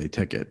lose Sunday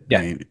Ticket. Yeah.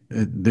 I mean,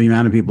 the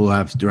amount of people who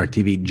have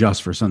DirecTV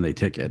just for Sunday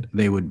Ticket,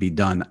 they would be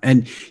done.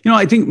 And,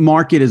 I think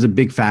market is a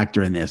big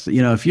factor in this.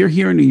 If you're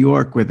here in New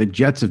York where the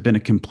Jets have been a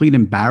complete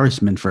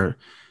embarrassment for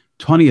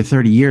 20 or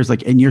 30 years,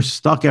 and you're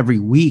stuck every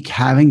week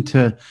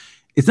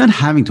it's not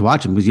having to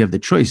watch them because you have the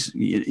choice.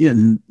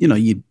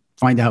 You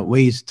find out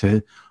ways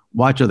to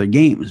watch other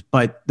games,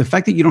 but the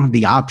fact that you don't have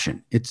the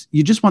option,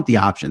 you just want the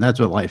option. That's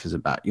what life is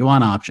about. You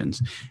want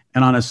options.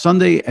 And on a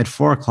Sunday at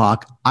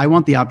 4:00, I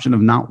want the option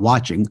of not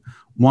watching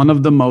one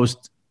of the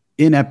most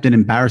inept and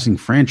embarrassing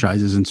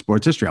franchises in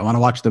sports history. I want to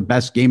watch the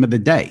best game of the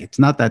day. It's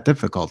not that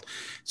difficult.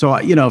 So,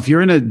 if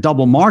you're in a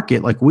double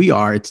market like we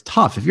are, it's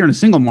tough. If you're in a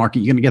single market,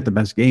 you're going to get the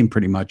best game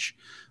pretty much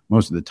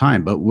most of the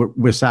time, but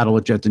we're saddled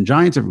with Jets and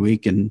Giants every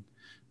week, and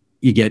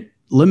you get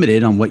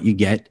limited on what you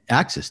get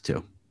access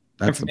to.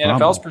 That's from the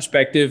NFL's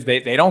perspective,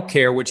 they don't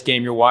care which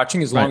game you're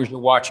watching as long as you're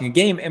watching a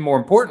game. And more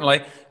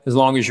importantly, as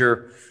long as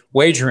you're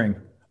wagering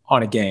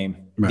on a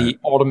game, the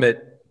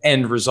ultimate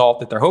end result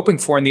that they're hoping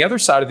for. And the other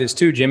side of this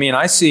too, Jimmy, and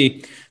I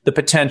see the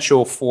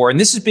potential for, and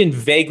this has been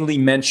vaguely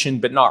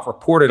mentioned but not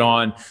reported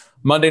on,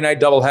 Monday night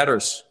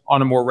doubleheaders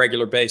on a more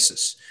regular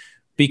basis,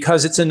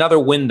 because it's another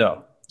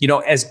window.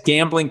 As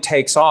gambling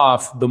takes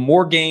off, the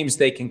more games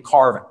they can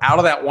carve out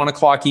of that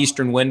 1:00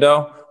 Eastern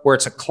window, where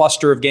it's a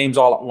cluster of games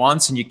all at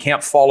once and you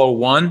can't follow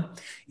one.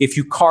 If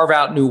you carve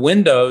out new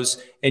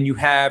windows and you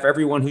have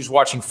everyone who's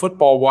watching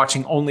football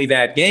watching only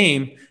that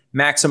game,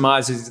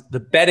 maximizes the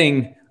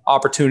betting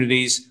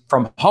opportunities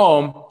from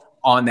home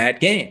on that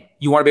game.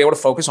 You want to be able to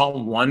focus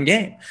on one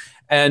game.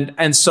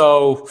 And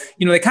so,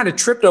 they kind of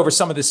tripped over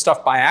some of this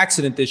stuff by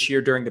accident this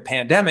year during the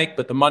pandemic,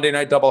 but the Monday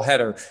night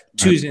doubleheader,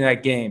 Tuesday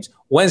night games,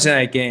 Wednesday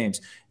night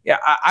games. Yeah,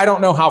 I don't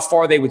know how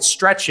far they would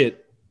stretch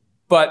it,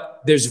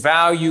 but there's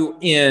value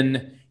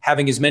in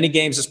having as many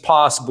games as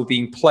possible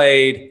being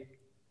played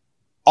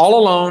all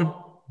alone,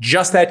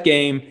 just that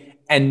game,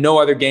 and no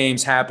other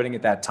games happening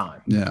at that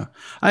time. Yeah.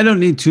 I don't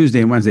need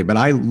Tuesday and Wednesday, but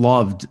I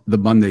loved the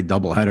Monday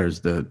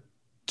doubleheaders, the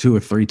 2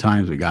 or 3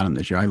 times we got them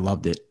this year. I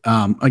loved it.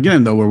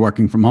 Again, though, we're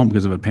working from home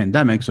because of a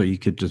pandemic, so you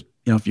could just,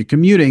 if you're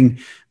commuting,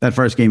 that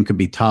first game could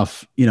be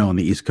tough, on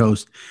the East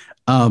Coast.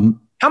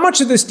 How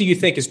much of this do you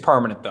think is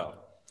permanent, though,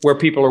 where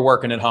people are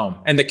working at home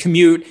and the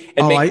commute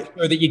and making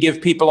sure that you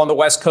give people on the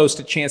West Coast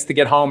a chance to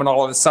get home and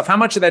all of this stuff? How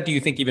much of that do you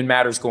think even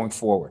matters going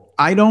forward?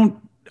 I don't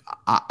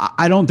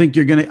think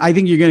you're going to, I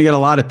think you're going to get a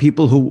lot of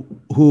people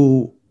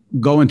who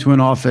go into an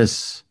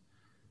office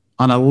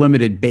on a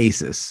limited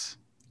basis.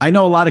 I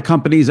know a lot of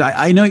companies,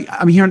 I know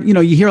I'm hearing,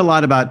 you hear a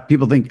lot about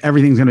people think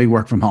everything's going to be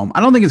work from home.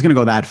 I don't think it's going to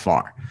go that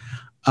far.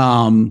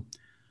 I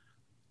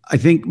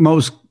think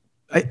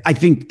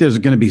there's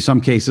going to be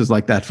some cases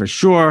like that for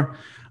sure.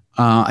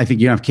 I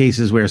think you have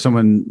cases where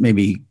someone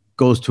maybe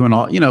goes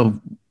to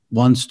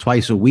once,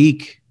 twice a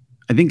week.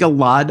 I think a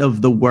lot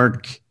of the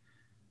work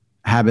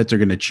habits are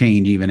going to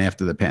change even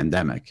after the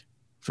pandemic,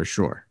 for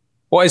sure.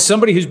 Well, as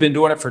somebody who's been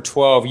doing it for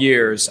 12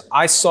 years,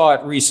 I saw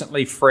it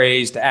recently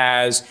phrased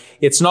as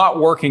it's not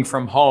working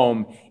from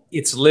home,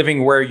 it's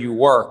living where you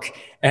work.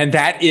 And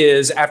that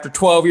is, after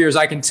 12 years,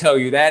 I can tell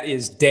you that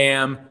is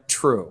damn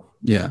true.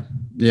 Yeah.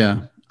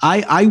 Yeah.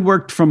 I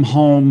worked from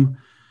home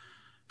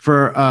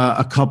for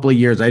a couple of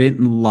years. I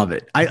didn't love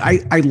it.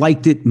 I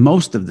liked it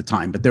most of the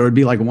time, but there would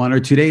be like 1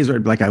 or 2 days where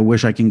I'd be like, I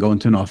wish I can go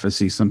into an office,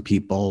 see some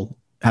people,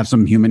 have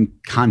some human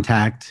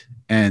contact.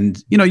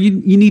 And, you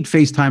need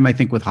FaceTime, I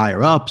think, with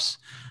higher ups.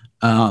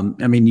 I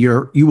mean,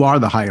 you are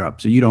the higher up,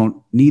 so you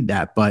don't need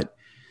that, but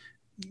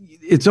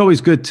it's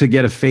always good to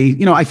get a face.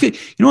 I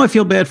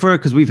feel bad for it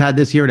because we've had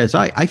this here at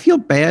SI. I feel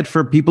bad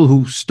for people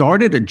who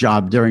started a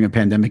job during a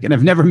pandemic and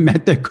have never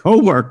met their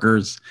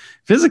coworkers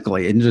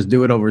physically and just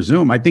do it over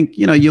Zoom. I think,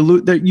 you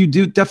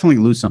do definitely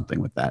lose something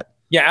with that.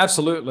 Yeah,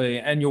 absolutely.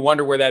 And you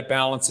wonder where that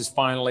balance is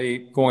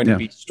finally going to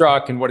be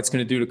struck and what it's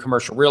going to do to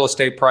commercial real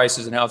estate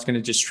prices and how it's going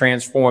to just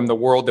transform the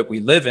world that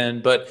we live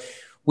in. But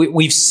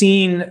we've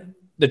seen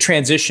the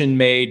transition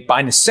made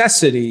by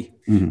necessity.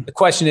 Mm-hmm. The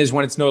question is,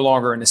 when it's no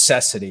longer a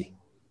necessity,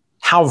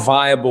 how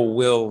viable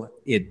will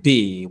it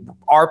be?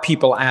 Are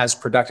people as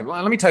productive?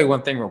 Let me tell you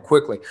one thing real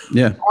quickly.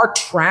 Yeah. Our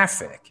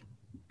traffic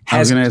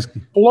has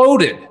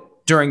exploded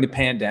during the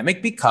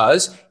pandemic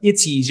because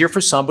it's easier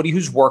for somebody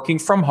who's working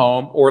from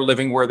home or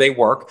living where they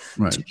work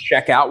to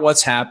check out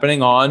what's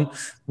happening on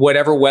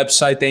whatever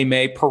website they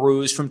may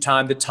peruse from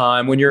time to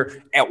time. When you're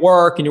at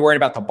work and you're worried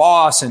about the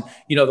boss and,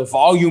 the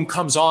volume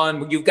comes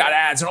on, you've got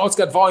ads and, it's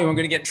got volume, I'm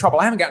going to get in trouble.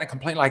 I haven't gotten a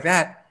complaint like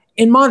that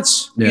in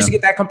months. We used to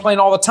get that complaint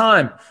all the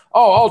time.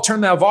 I'll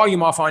turn that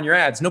volume off on your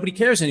ads. Nobody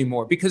cares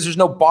anymore because there's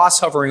no boss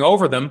hovering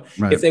over them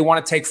if they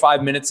want to take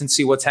 5 minutes and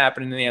see what's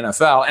happening in the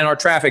NFL. And our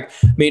traffic,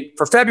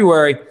 for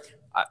February,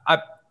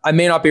 I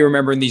may not be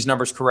remembering these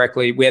numbers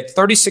correctly. We had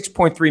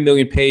 36.3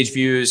 million page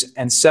views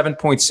and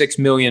 7.6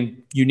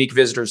 million unique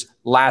visitors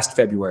last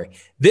February.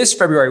 This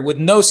February, with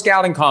no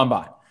scouting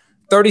combine,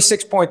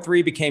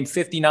 36.3 became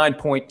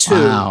 59.2.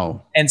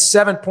 Wow. And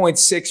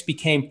 7.6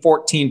 became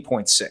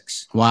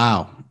 14.6.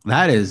 Wow.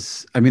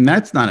 That's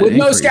not with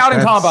no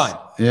scouting combine.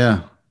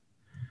 Yeah.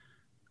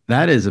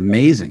 That is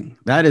amazing.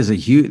 That is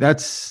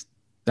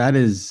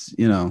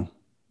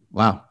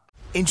wow.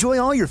 Enjoy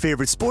all your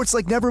favorite sports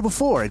like never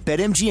before at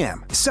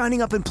BetMGM. Signing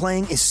up and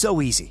playing is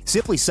so easy.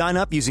 Simply sign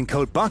up using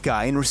code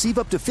Buckeye and receive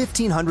up to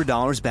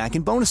 $1,500 back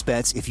in bonus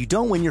bets if you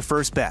don't win your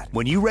first bet.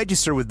 When you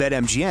register with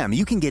BetMGM,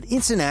 you can get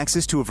instant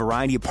access to a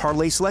variety of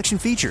parlay selection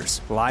features,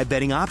 live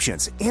betting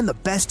options, and the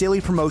best daily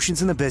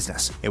promotions in the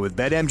business. And with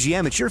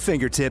BetMGM at your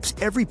fingertips,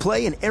 every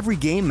play and every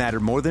game matter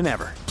more than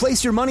ever.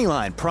 Place your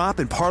moneyline, prop,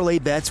 and parlay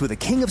bets with the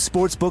king of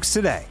sportsbooks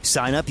today.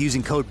 Sign up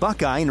using code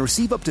Buckeye and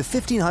receive up to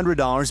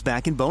 $1,500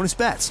 back in bonus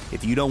bets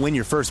if you don't win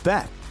your first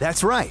bet.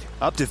 That's right,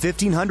 up to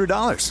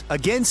 $1,500.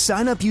 Again,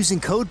 sign up using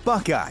code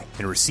Buckeye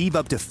and receive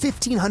up to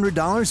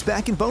 $1,500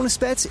 back in bonus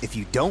bets if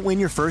you don't win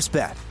your first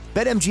bet.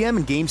 BetMGM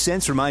and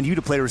GameSense remind you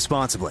to play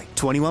responsibly.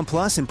 21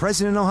 plus and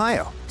present in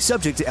Ohio.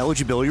 Subject to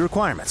eligibility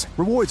requirements.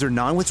 Rewards are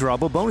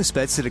non-withdrawable bonus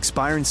bets that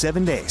expire in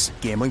 7 days.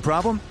 Gambling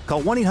problem?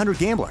 Call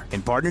 1-800-GAMBLER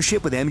in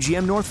partnership with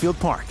MGM Northfield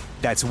Park.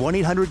 That's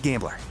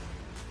 1-800-GAMBLER.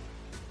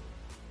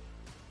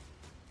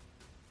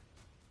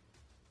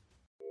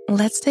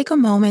 Let's take a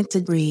moment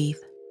to breathe.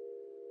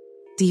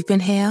 Deep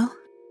inhale.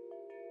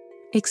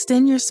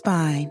 Extend your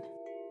spine.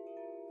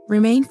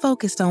 Remain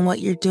focused on what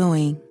you're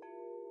doing.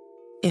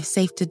 If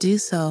safe to do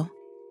so,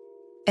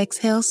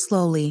 exhale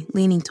slowly,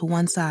 leaning to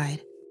one side.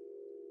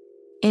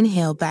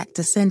 Inhale back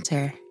to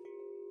center.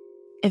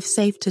 If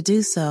safe to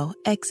do so,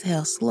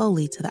 exhale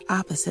slowly to the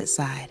opposite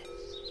side.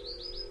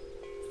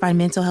 Find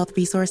mental health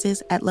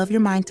resources at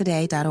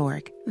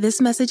loveyourmindtoday.org. This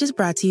message is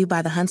brought to you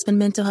by the Huntsman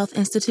Mental Health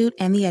Institute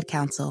and the Ad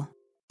Council.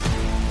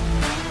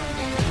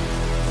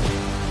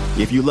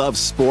 If you love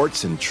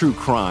sports and true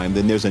crime,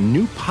 then there's a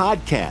new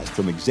podcast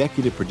from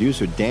executive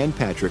producer Dan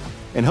Patrick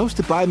and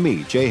hosted by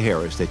me, Jay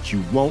Harris, that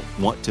you won't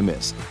want to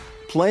miss.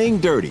 Playing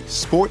Dirty: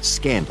 Sports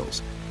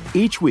Scandals.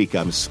 Each week,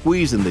 I'm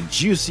squeezing the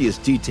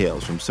juiciest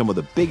details from some of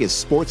the biggest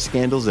sports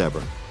scandals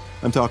ever.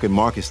 I'm talking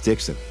Marcus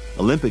Dixon,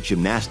 Olympic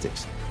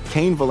gymnastics,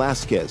 Cain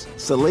Velasquez,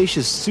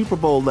 salacious Super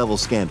Bowl-level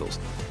scandals.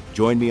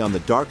 Join me on the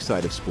dark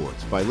side of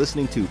sports by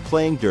listening to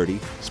Playing Dirty: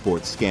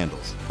 Sports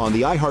Scandals on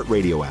the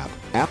iHeartRadio app,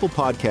 Apple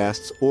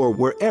Podcasts, or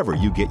wherever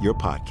you get your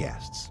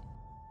podcasts.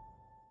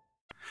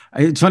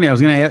 It's funny.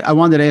 I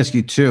wanted to ask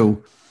you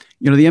too.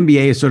 The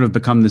NBA has sort of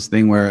become this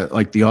thing where,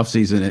 like, the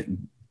offseason, it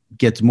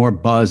gets more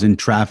buzz and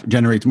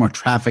generates more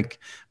traffic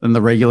than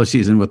the regular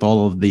season with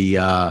all of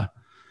the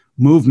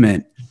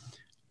movement.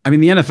 I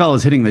mean, the NFL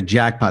is hitting the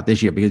jackpot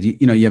this year because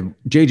you have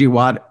J.J.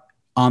 Watt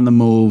on the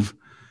move.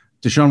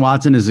 Deshaun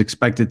Watson is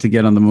expected to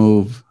get on the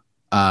move.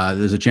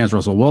 There's a chance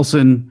Russell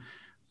Wilson.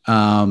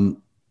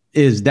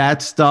 Is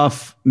that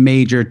stuff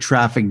major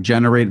traffic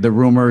generated? The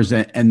rumors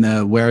and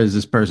the where is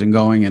this person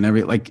going and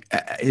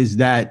is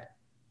that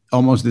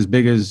almost as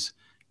big as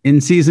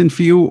in season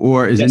for you,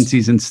 or is in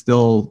season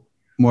still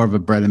more of a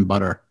bread and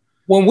butter?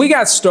 When we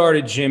got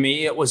started,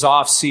 Jimmy, it was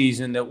off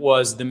season that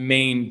was the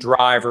main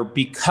driver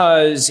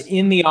because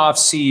in the off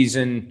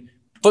season,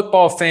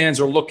 football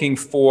fans are looking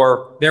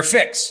for their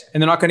fix,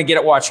 and they're not going to get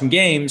it watching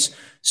games.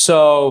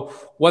 So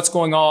what's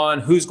going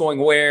on? Who's going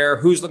where?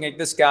 Who's looking at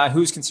this guy?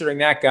 Who's considering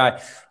that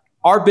guy?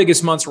 Our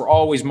biggest months were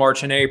always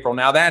March and April.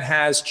 Now that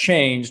has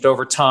changed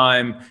over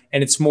time,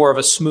 and it's more of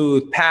a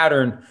smooth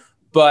pattern.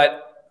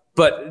 But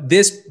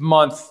this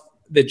month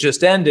that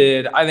just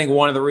ended, I think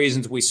one of the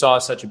reasons we saw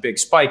such a big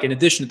spike, in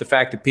addition to the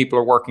fact that people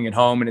are working at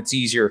home and it's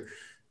easier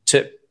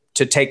to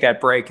to take that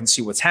break and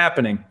see what's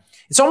happening.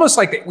 It's almost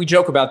like we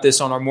joke about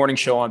this on our morning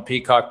show on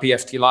Peacock,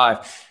 PFT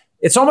Live.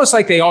 It's almost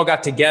like they all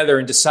got together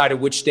and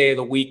decided which day of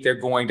the week they're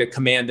going to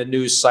command the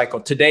news cycle.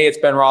 Today it's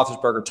Ben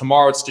Roethlisberger.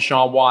 Tomorrow it's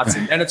Deshaun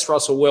Watson. Then it's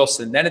Russell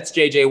Wilson. Then it's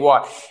J.J.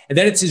 Watt. And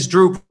then it's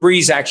Drew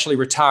Brees actually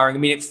retiring. I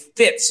mean, it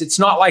fits. It's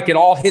not like it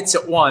all hits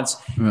at once.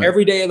 Right.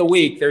 Every day of the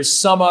week, there's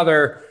some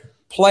other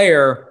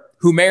player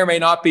who may or may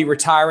not be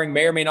retiring,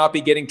 may or may not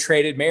be getting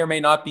traded, may or may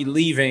not be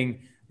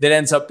leaving, that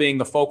ends up being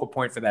the focal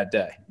point for that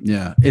day.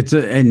 Yeah. I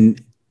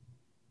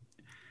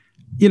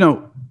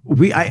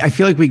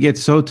feel like we get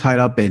so tied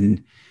up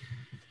in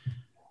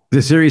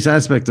the serious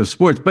aspect of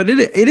sports, but it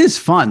is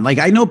fun. Like,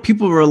 I know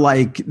people were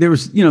like, there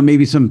was,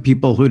 maybe some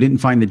people who didn't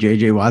find the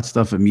JJ Watt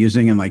stuff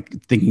amusing and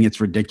like thinking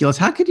it's ridiculous.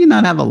 How could you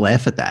not have a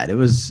laugh at that?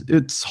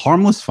 It's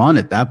harmless fun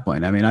at that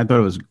point. I mean, I thought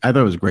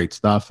it was great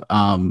stuff.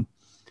 And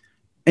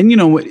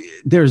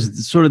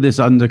there's sort of this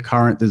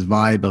undercurrent, this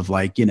vibe of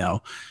like,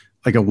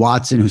 like a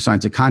Watson who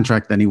signs a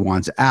contract, then he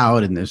wants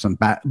out, and there's some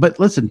but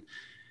listen,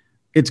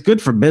 it's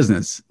good for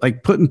business.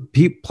 Like putting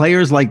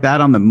players like that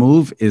on the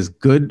move is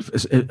good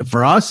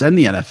for us and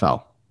the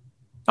NFL.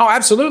 Oh,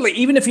 absolutely.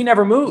 Even if he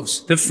never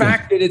moves, the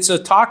fact that it's a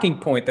talking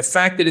point, the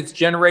fact that it's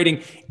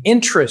generating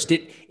interest,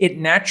 it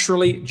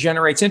naturally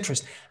generates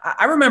interest.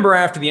 I remember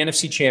after the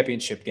NFC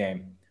Championship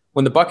game,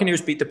 when the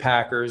Buccaneers beat the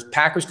Packers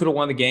could have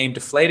won the game,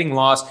 deflating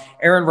loss.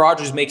 Aaron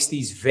Rodgers makes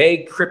these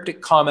vague,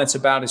 cryptic comments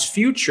about his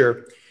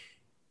future.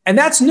 And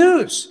that's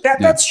news.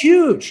 That's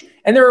huge.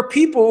 And there are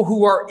people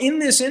who are in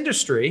this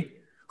industry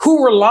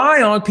who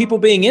rely on people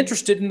being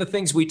interested in the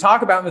things we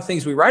talk about and the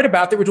things we write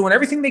about. They were doing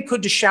everything they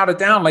could to shout it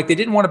down, like they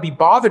didn't want to be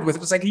bothered with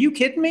it. It's like, are you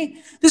kidding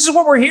me? This is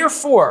what we're here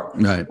for.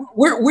 Right.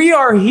 We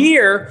are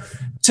here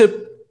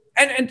to,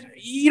 and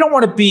you don't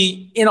want to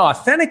be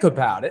inauthentic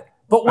about it,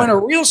 but when a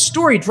real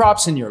story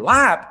drops in your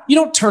lap, you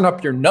don't turn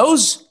up your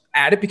nose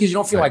at it because you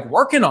don't feel like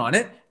working on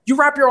it. You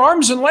wrap your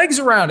arms and legs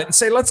around it and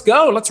say, let's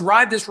go. Let's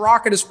ride this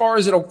rocket as far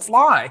as it'll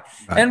fly.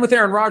 Right. And with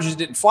Aaron Rodgers, it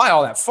didn't fly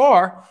all that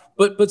far.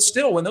 But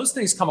still, when those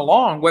things come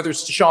along, whether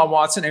it's Deshaun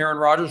Watson, Aaron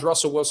Rodgers,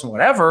 Russell Wilson,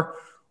 whatever,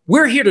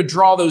 we're here to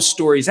draw those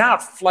stories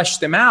out, flesh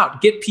them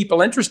out, get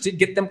people interested,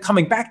 get them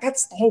coming back.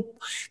 That's the whole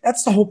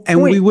point.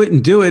 And we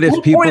wouldn't do it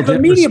if people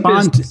didn't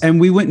respond.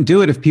 And we wouldn't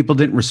do it if people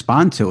didn't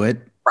respond to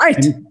it.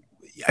 Right. And,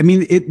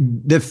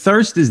 the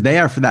thirst is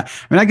there for that.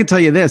 I mean, I can tell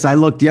you this. I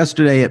looked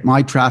yesterday at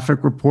my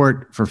traffic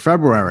report for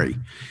February.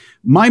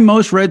 My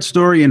most read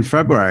story in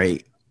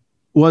February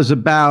was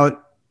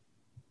about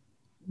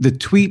the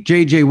tweet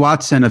J.J.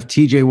 Watt sent of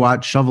T.J.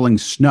 Watt shoveling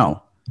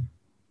snow.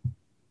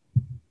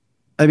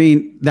 I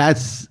mean,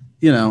 that's,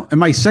 and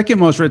my second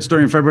most read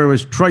story in February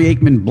was Troy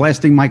Aikman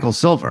blasting Michael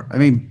Silver. I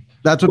mean,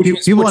 that's what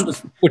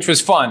which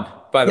was fun,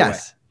 by the way.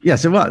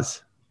 Yes, it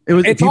was.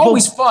 It's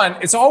always fun.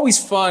 It's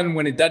always fun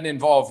when it doesn't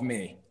involve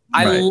me.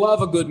 I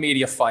love a good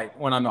media fight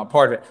when I'm not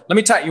part of it. Let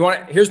me tell you,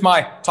 here's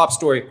my top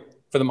story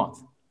for the month.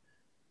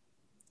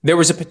 There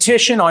was a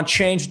petition on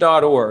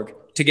change.org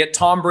to get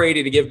Tom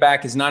Brady to give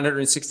back his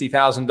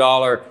 $960,000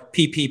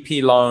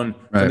 PPP loan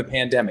from the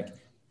pandemic.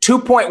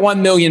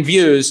 2.1 million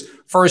views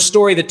for a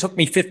story that took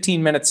me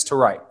 15 minutes to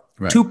write.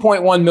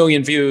 2.1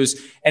 million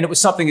views. And it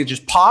was something that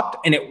just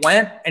popped and it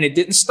went and it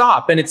didn't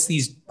stop. And it's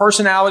these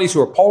personalities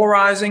who are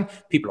polarizing.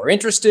 People are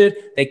interested.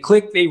 They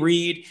click, they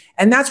read.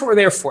 And that's what we're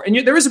there for.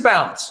 And there is a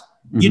balance.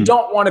 Mm-hmm. You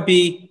don't want to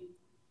be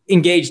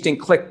engaged in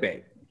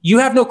clickbait. You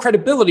have no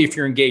credibility if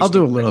you're engaged. I'll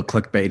do a little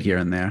clickbait here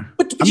and there.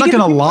 I'm not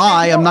going to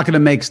lie. I'm not going to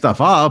make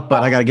stuff up,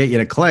 but I got to get you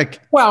to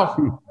click.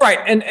 Well, right.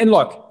 And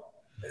look,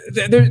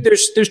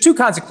 there's two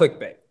kinds of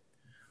clickbait.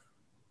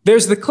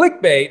 There's the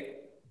clickbait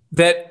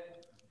that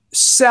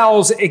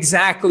sells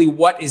exactly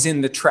what is in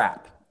the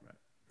trap.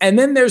 And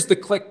then there's the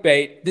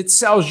clickbait that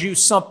sells you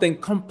something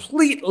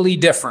completely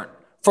different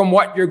from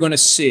what you're going to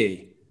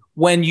see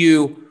when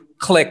you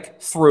click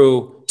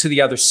through to the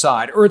other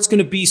side. Or it's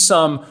going to be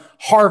some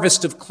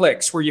harvest of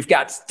clicks where you've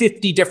got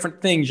 50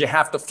 different things you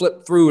have to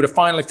flip through to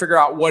finally figure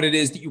out what it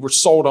is that you were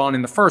sold on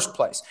in the first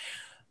place.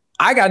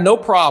 I got no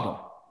problem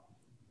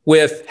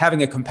with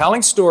having a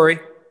compelling story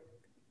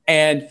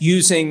and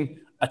using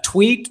a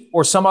tweet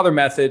or some other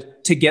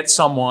method to get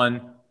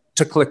someone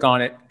to click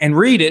on it and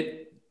read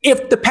it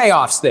if the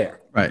payoff's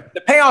there. Right. If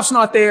the payoff's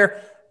not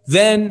there,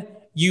 then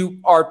you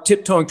are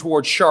tiptoeing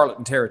towards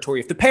charlatan territory.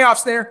 If the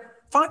payoff's there,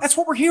 fine. That's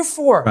what we're here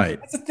for. Right.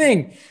 That's the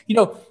thing.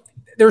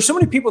 There are so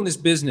many people in this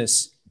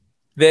business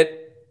that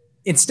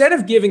instead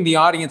of giving the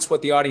audience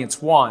what the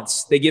audience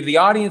wants, they give the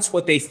audience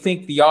what they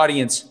think the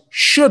audience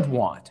should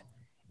want.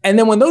 And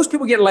then when those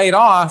people get laid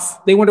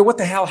off, they wonder what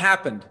the hell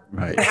happened.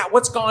 Right.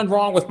 What's gone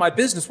wrong with my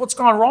business? What's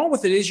gone wrong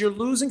with it is you're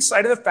losing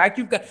sight of the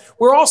fact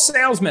we're all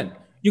salesmen.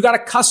 You got a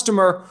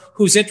customer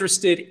who's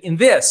interested in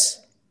this.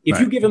 If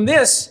you give them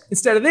this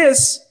instead of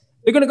this,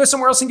 they're going to go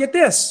somewhere else and get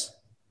this.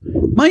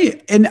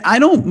 And I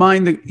don't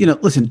mind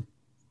listen,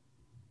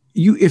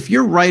 if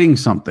you're writing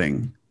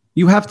something,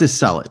 You have to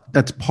sell it.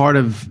 That's part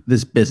of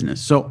this business.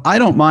 So I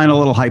don't mind a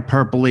little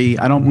hyperbole.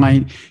 I don't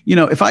mind,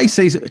 if I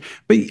say,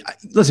 but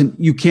listen,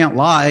 you can't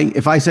lie.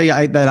 If I say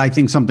that I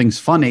think something's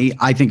funny,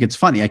 I think it's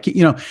funny.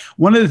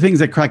 One of the things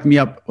that cracked me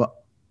up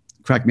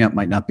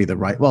might not be the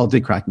right. Well, it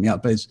did crack me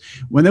up is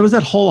when there was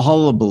that whole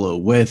hullabaloo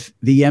with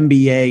the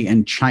NBA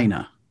and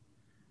China.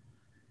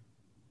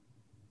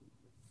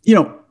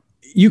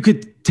 You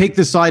could take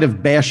the side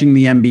of bashing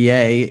the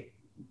NBA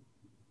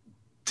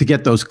to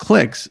get those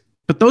clicks.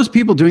 But those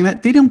people doing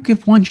that, they don't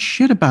give one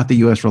shit about the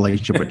U.S.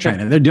 relationship with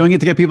China. They're doing it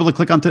to get people to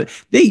click onto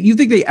you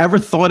think they ever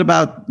thought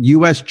about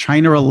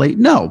U.S.-China relate?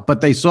 No,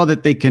 but they saw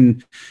that they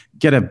can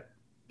get a,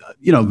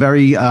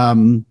 very,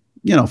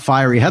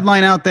 fiery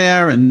headline out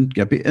there and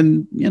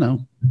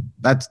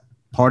that's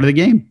part of the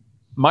game.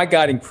 My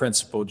guiding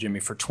principle, Jimmy,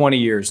 for 20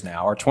 years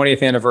now, our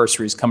 20th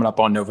anniversary is coming up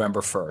on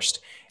November 1st.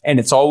 And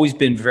it's always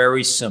been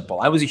very simple.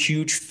 I was a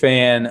huge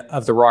fan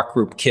of the rock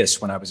group Kiss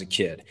when I was a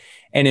kid.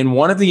 And in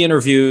one of the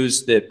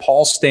interviews that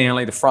Paul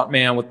Stanley, the front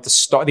man with the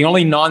star, the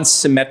only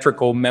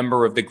non-symmetrical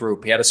member of the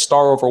group, he had a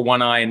star over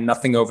one eye and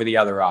nothing over the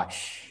other eye.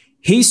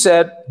 He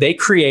said they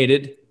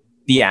created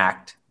the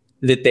act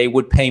that they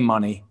would pay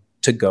money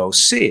to go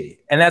see.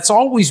 And that's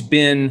always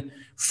been,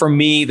 for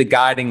me, the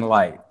guiding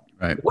light.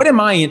 Right. What am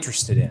I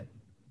interested in?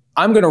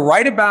 I'm going to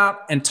write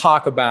about and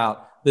talk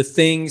about the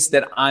things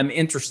that I'm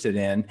interested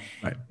in,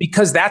 right,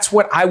 because that's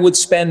what I would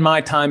spend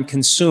my time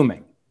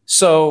consuming.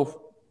 So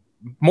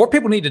more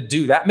people need to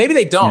do that. Maybe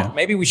they don't. Yeah.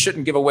 Maybe we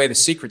shouldn't give away the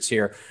secrets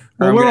here.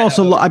 Well,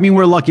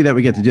 we're lucky that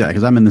we get to do that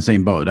because I'm in the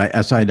same boat.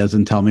 SI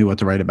doesn't tell me what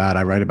to write about.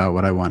 I write about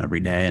what I want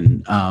every day.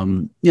 And,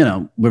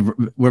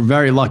 we're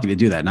very lucky to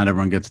do that. Not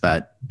everyone gets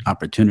that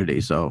opportunity.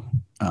 So,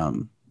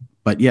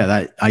 but yeah,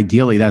 that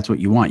ideally that's what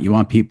you want. You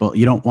want people,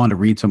 you don't want to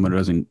read someone who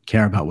doesn't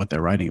care about what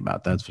they're writing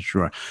about. That's for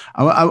sure.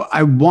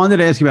 I wanted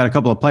to ask you about a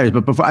couple of players,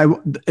 but the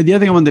other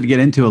thing I wanted to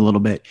get into a little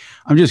bit,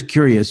 I'm just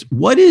curious,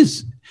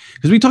 because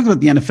we talked about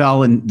the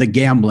NFL and the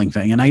gambling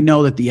thing. And I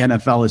know that the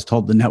NFL has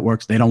told the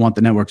networks, they don't want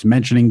the networks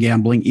mentioning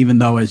gambling, even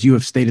though, as you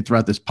have stated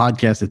throughout this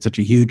podcast, it's such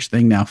a huge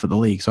thing now for the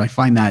league. So I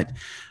find that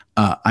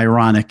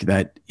ironic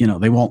that,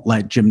 they won't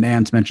let Jim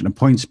Nantz mention a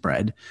point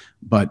spread,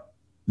 but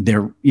they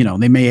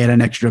may add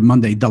an extra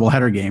Monday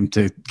doubleheader game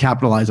to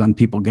capitalize on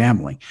people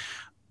gambling.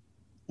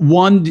 I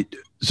wasn't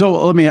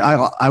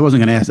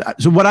going to ask that.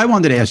 So what I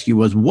wanted to ask you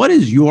was, what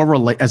is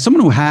your as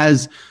someone who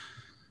has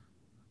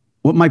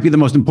what might be the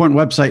most important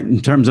website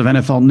in terms of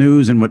NFL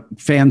news and what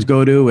fans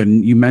go to,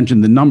 and you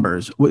mentioned the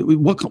numbers,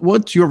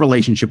 what's your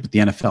relationship with the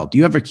NFL? Do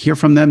you ever hear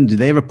from them? Do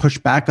they ever push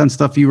back on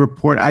stuff you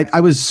report? I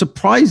was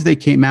surprised they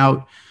came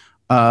out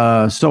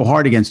so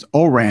hard against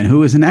Oran,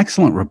 who is an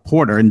excellent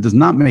reporter and does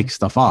not make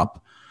stuff up.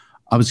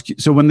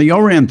 So when the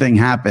Oran thing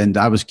happened,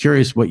 I was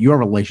curious what your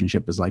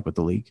relationship is like with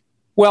the league.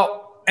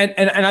 Well,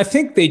 and I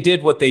think they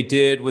did what they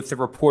did with the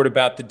report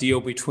about the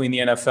deal between the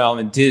NFL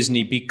and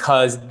Disney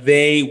because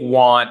they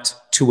want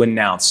to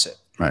announce it.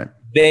 Right.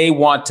 They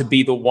want to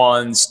be the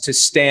ones to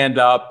stand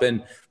up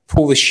and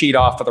pull the sheet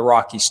off of the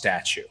Rocky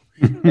statue.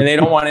 And they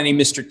don't want any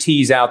Mr.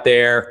 T's out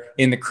there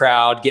in the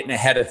crowd getting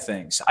ahead of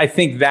things. I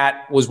think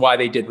that was why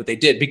they did what they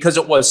did, because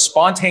it was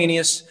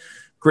spontaneous,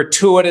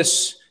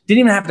 gratuitous, didn't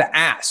even have to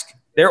ask.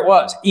 There it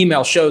was.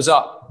 Email shows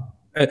up.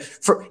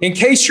 In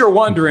case you're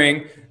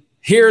wondering,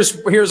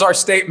 here's our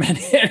statement.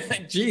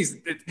 Geez,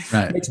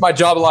 it makes my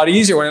job a lot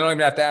easier when I don't even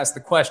have to ask the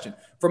question.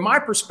 From my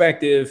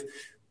perspective,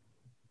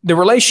 the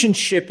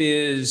relationship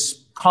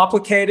is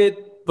complicated,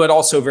 but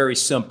also very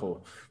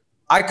simple.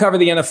 I cover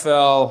the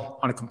NFL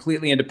on a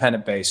completely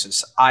independent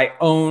basis. I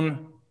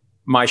own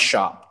my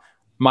shop.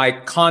 My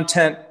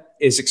content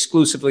is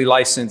exclusively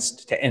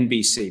licensed to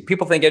NBC.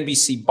 People think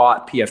NBC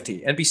bought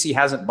PFT. NBC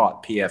hasn't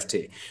bought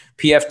PFT.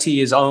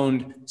 PFT is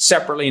owned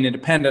separately and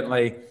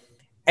independently.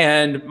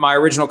 And my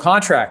original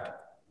contract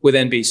with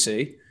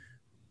NBC,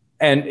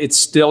 and it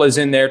still is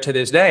in there to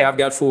this day, I've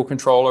got full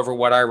control over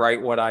what I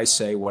write, what I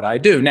say, what I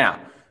do. Now,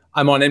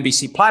 I'm on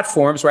NBC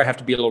platforms where I have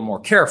to be a little more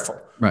careful.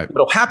 Right.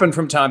 It'll happen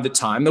from time to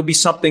time. There'll be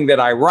something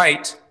that I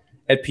write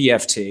at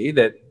PFT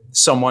that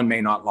someone may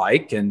not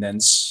like, and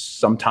then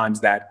sometimes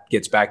that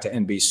gets back to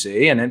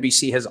NBC. And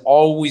NBC has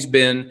always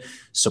been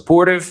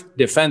supportive,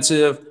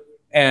 defensive,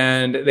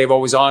 and they've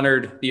always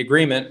honored the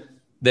agreement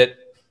that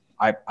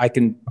I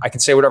can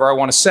say whatever I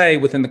want to say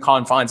within the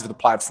confines of the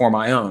platform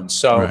I own.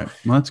 So, right.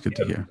 Well, that's good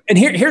to hear. And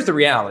here's the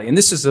reality, and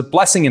this is a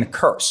blessing and a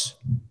curse.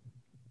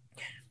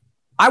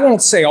 I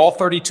won't say all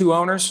 32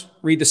 owners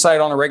read the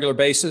site on a regular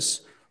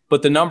basis,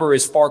 but the number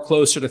is far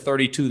closer to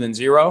 32 than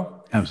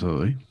 0.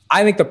 Absolutely.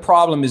 I think the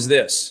problem is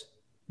this.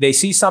 They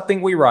see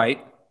something we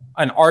write,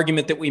 an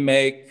argument that we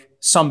make,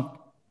 some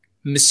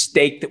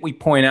mistake that we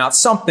point out,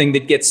 something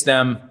that gets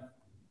them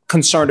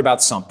concerned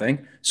about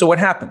something. So what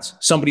happens?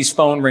 Somebody's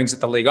phone rings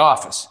at the league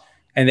office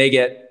and they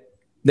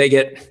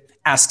get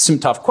asked some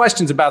tough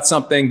questions about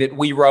something that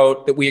we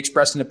wrote, that we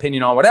expressed an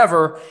opinion on,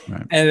 whatever.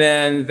 Right. And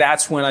then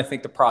that's when I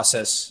think the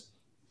process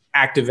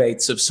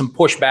activates of some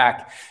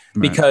pushback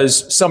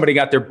because somebody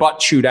got their butt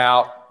chewed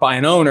out by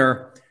an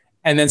owner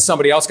and then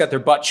somebody else got their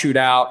butt chewed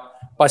out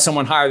by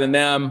someone higher than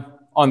them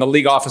on the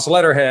league office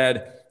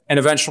letterhead, and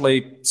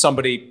eventually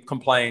somebody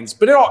complains.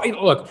 But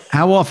look.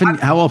 How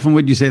often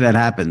would you say that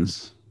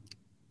happens?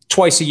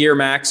 Twice a year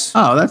max.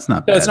 Oh, that's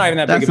not bad. That's not even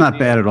that big. That's not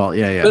bad at all.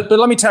 Yeah. But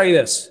let me tell you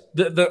this.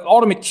 The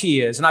ultimate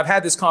key is, and I've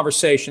had this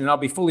conversation, and I'll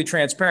be fully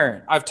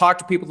transparent. I've talked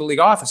to people at the league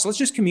office. Let's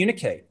just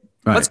communicate.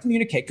 Right. Let's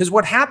communicate. Because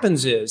what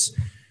happens is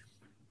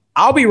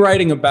I'll be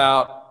writing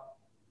about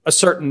a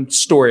certain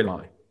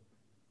storyline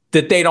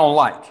that they don't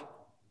like,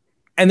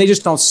 and they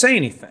just don't say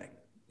anything.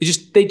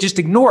 They just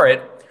ignore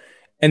it,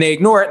 and they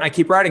ignore it, and I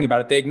keep writing about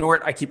it. They ignore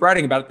it. I keep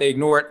writing about it. They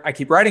ignore it. I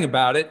keep writing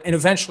about it, and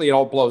eventually it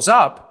all blows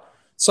up.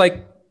 It's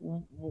like,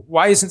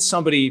 why isn't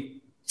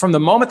somebody, from the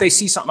moment they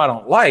see something I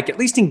don't like, at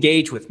least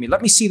engage with me?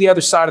 Let me see the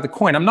other side of the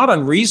coin. I'm not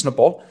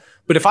unreasonable,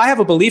 but if I have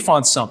a belief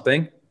on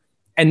something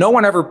and no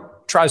one ever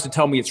tries to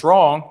tell me it's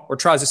wrong or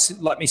tries to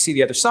let me see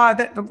the other side,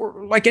 that,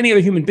 like any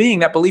other human being,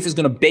 that belief is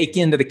going to bake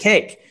into the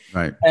cake.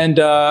 Right. And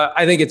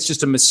I think it's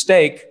just a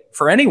mistake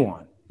for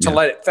anyone to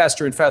let it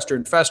fester and fester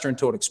and fester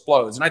until it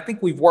explodes. And I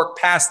think we've worked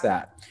past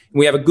that.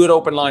 We have a good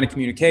open line of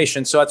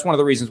communication. So that's one of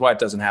the reasons why it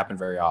doesn't happen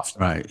very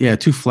often. Right. Yeah.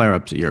 2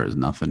 flare-ups a year is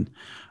nothing.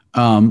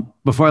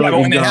 Before I let you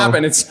when go, it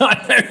happens, it's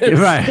not.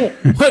 Right.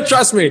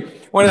 Trust me,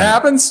 when it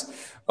happens.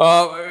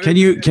 Can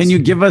you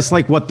give us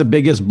like what the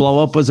biggest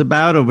blow up was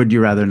about, or would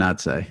you rather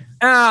not say?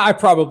 I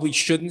probably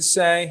shouldn't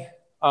say.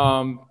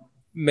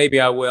 Maybe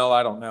I will.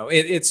 I don't know.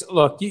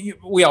 Look,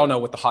 we all know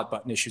what the hot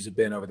button issues have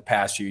been over the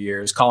past few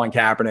years. Colin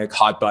Kaepernick,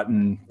 hot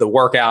button, the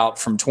workout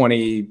from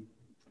 20.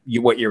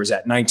 What year was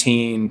that?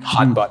 19.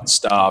 Hot button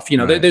stuff.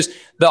 Right. There's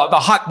the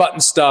hot button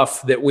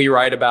stuff that we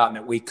write about and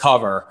that we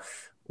cover.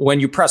 When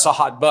you press a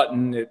hot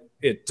button,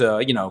 it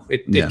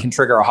can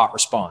trigger a hot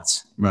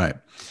response. Right.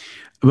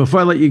 Before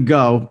I let you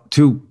go,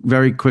 2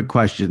 very quick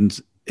questions.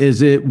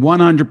 Is it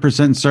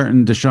 100%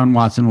 certain Deshaun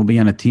Watson will be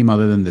on a team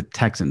other than the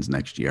Texans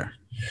next year?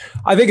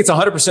 I think it's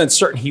 100%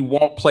 certain he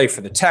won't play for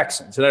the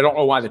Texans. And I don't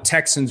know why the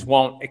Texans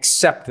won't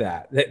accept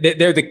that.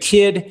 They're the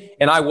kid,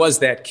 and I was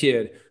that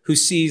kid, who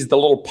sees the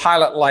little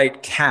pilot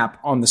light cap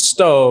on the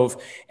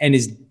stove and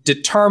is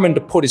determined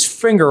to put his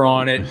finger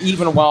on it,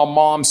 even while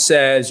mom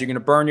says, you're going to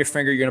burn your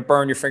finger, you're going to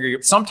burn your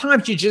finger.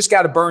 Sometimes you just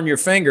got to burn your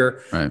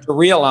finger to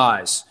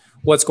realize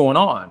what's going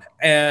on.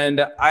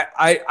 And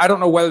I don't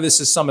know whether this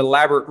is some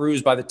elaborate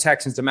ruse by the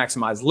Texans to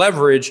maximize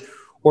leverage,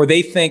 or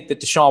they think that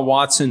Deshaun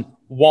Watson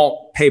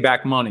won't pay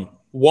back money,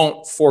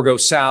 won't forego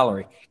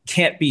salary,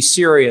 can't be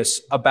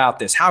serious about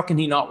this. How can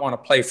he not want to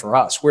play for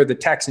us? We're the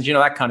Texans,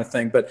 that kind of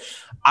thing. But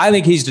I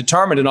think he's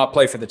determined to not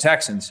play for the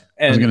Texans.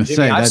 And I was going to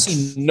say, I've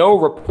seen no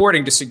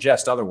reporting to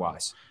suggest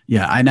otherwise.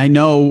 Yeah. And I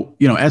know,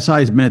 SI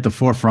has been at the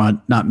forefront,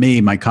 not me,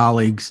 my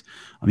colleagues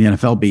on the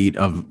NFL beat,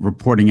 of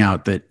reporting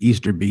out that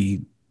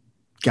Easterby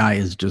guy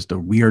is just a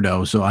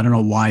weirdo. So I don't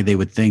know why they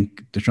would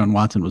think Deshaun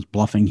Watson was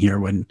bluffing here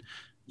when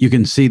you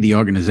can see the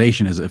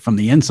organization from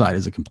the inside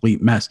is a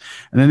complete mess.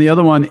 And then the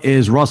other one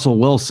is Russell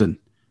Wilson.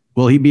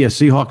 Will he be a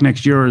Seahawk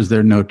next year, or is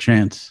there no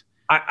chance?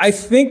 I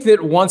think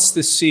that once the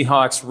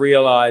Seahawks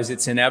realize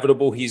it's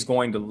inevitable he's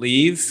going to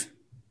leave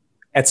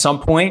at some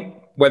point,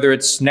 whether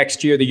it's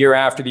next year, the year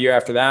after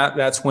that,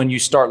 that's when you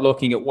start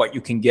looking at what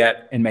you can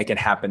get and make it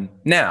happen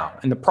now.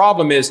 And the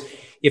problem is,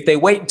 if they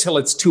wait until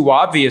it's too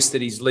obvious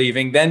that he's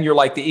leaving, then you're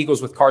like the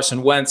Eagles with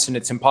Carson Wentz, and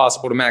it's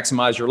impossible to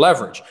maximize your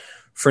leverage.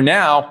 For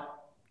now,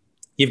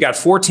 you've got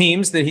 4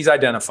 teams that he's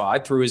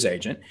identified through his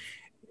agent.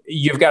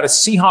 You've got a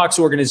Seahawks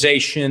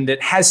organization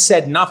that has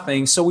said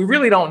nothing. So we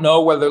really don't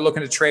know whether they're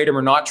looking to trade him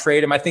or not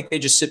trade him. I think they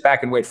just sit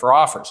back and wait for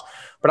offers.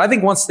 But I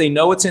think once they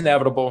know it's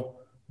inevitable,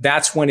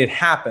 that's when it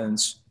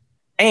happens.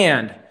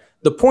 And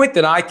the point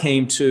that I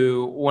came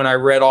to when I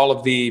read all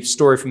of the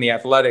story from The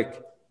Athletic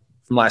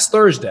from last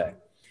Thursday,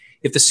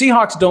 if the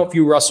Seahawks don't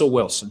view Russell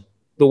Wilson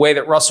the way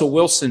that Russell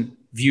Wilson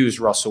views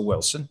Russell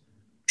Wilson,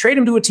 trade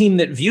him to a team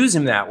that views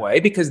him that way,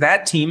 because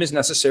that team is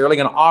necessarily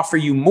going to offer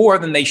you more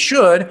than they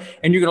should.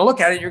 And you're going to look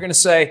at it, you're going to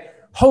say,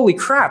 holy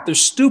crap, they're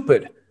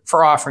stupid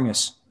for offering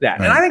us that.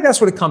 Right. And I think that's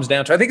what it comes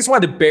down to. I think it's why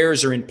the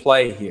Bears are in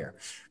play here,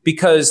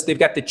 because they've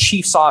got the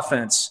Chiefs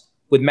offense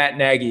with Matt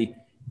Nagy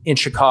in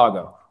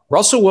Chicago.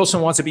 Russell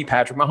Wilson wants to be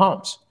Patrick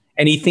Mahomes,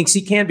 and he thinks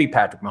he can be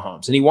Patrick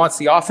Mahomes. And he wants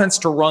the offense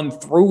to run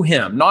through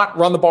him, not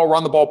run the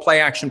ball,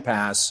 play action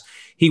pass.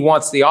 He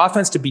wants the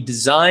offense to be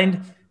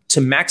designed to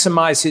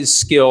maximize his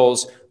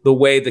skills the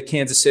way the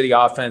Kansas City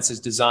offense is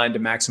designed to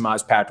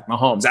maximize Patrick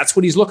Mahomes. That's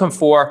what he's looking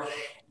for,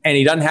 and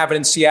he doesn't have it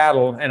in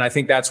Seattle. And I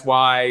think that's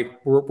why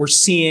we're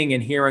seeing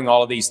and hearing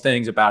all of these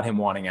things about him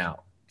wanting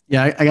out.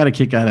 Yeah, I got a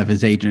kick out of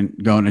his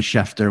agent going to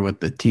Schefter with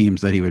the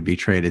teams that he would be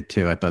traded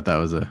to. I thought that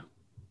was a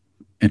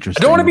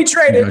interesting. I don't want to be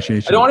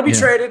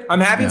traded. I'm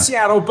happy in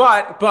Seattle,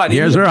 but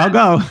here's where I'll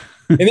go.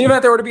 In the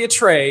event there were to be a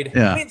trade,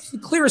 I mean, it's the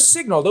clearest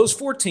signal. Those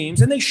 4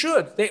 teams, and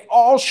they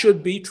all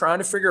should be trying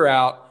to figure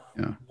out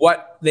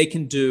what they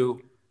can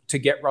do to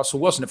get Russell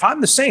Wilson. If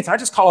I'm the Saints, I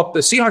just call up the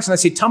Seahawks and I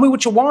say, tell me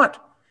what you want.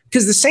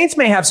 Because the Saints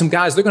may have some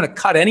guys they're going to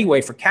cut anyway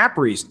for cap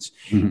reasons.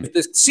 If the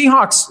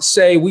Seahawks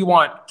say we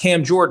want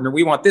Cam Jordan or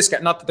we want this guy,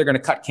 not that they're going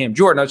to cut Cam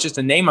Jordan, that's just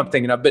a name I'm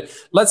thinking of, but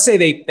let's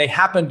say they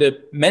happen to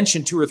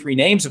mention 2 or 3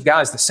 names of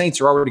guys the Saints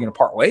are already going to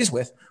part ways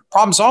with.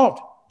 Problem solved.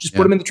 Just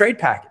put them in the trade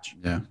package.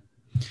 Yeah.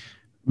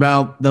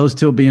 Well, those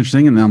 2 will be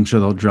interesting, and I'm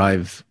sure they'll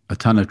drive a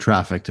ton of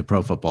traffic to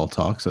Pro Football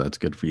Talk, so that's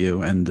good for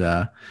you. And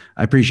I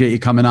appreciate you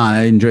coming on.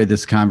 I enjoyed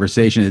this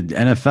conversation.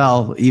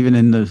 NFL, even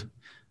in the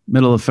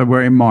middle of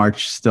February,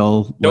 March,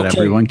 still what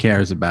everyone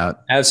cares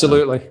about.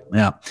 Absolutely. So,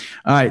 yeah.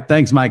 All right.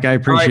 Thanks, Mike. I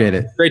appreciate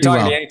it. Great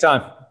talking to you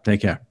anytime.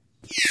 Take care.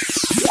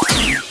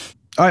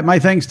 All right. My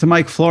thanks to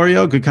Mike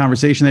Florio. Good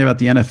conversation there about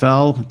the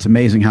NFL. It's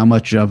amazing how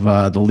much of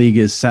the league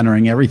is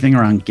centering everything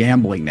around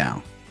gambling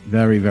now.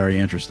 Very, very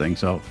interesting.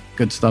 So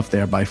good stuff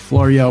there by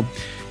Florio.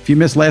 If you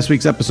missed last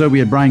week's episode, we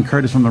had Brian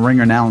Curtis from The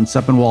Ringer and Alan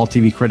Sepinwall,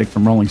 TV critic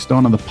from Rolling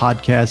Stone, on the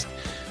podcast.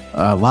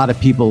 A lot of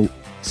people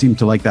seem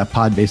to like that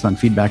pod based on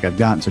feedback I've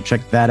gotten, so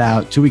check that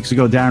out. 2 weeks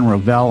ago, Darren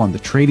Rovell on the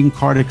trading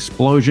card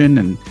explosion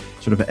and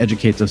sort of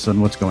educates us on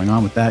what's going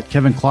on with that.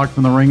 Kevin Clark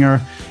from The Ringer,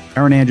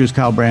 Aaron Andrews,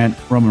 Kyle Brandt,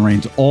 Roman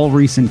Reigns, all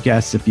recent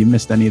guests. If you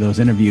missed any of those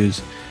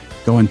interviews,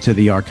 go into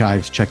the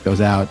archives, check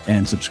those out,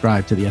 and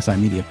subscribe to the SI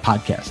Media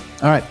podcast.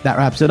 All right, that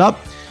wraps it up.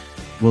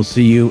 We'll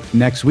see you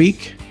next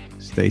week.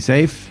 Stay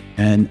safe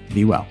and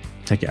be well.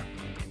 Take care.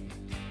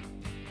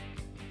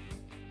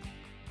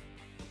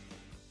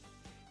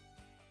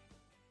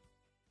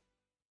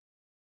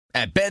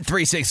 At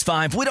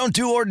Bet365, we don't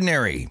do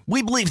ordinary.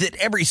 We believe that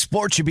every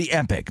sport should be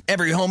epic.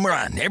 Every home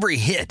run, every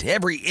hit,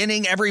 every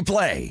inning, every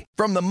play.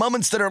 From the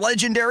moments that are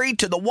legendary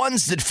to the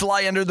ones that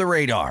fly under the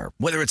radar.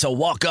 Whether it's a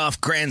walk-off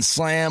grand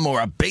slam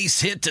or a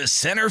base hit to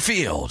center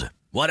field.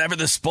 Whatever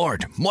the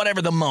sport,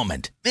 whatever the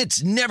moment.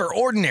 It's never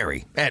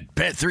ordinary at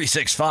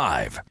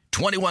Bet365.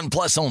 21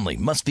 plus only.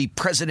 Must be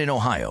present in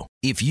Ohio.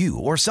 If you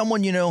or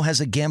someone you know has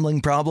a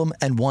gambling problem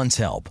and wants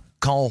help,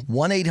 call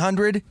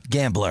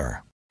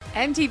 1-800-GAMBLER.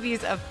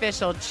 MTV's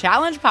official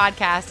Challenge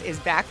podcast is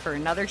back for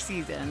another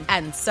season.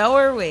 And so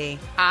are we.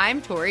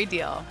 I'm Tori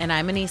Deal. And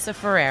I'm Anissa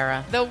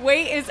Ferreira. The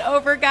wait is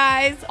over,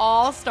 guys.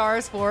 All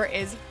Stars 4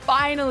 is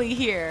finally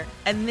here.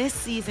 And this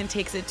season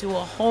takes it to a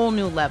whole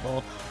new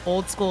level.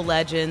 Old school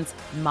legends,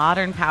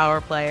 modern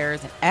power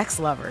players, and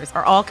ex-lovers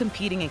are all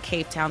competing in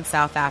Cape Town,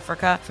 South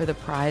Africa for the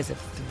prize of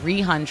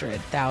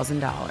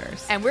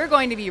 $300,000. And we're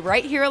going to be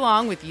right here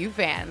along with you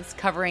fans,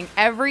 covering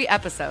every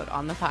episode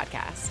on the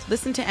podcast.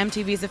 Listen to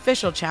MTV's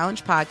official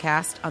Challenge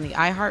podcast on the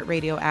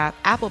iHeartRadio app,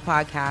 Apple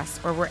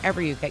Podcasts, or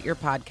wherever you get your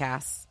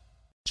podcasts.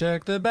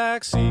 Check the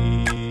back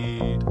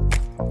seat.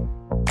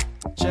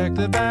 Check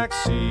the back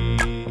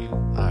seat.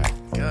 All right,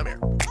 come here.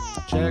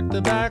 Check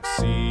the back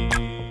seat.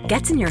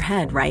 Gets in your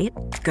head, right?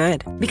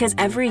 Good. Because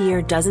every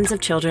year, dozens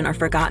of children are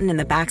forgotten in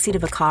the backseat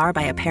of a car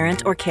by a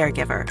parent or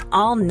caregiver.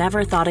 All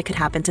never thought it could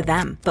happen to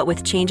them. But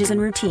with changes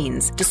in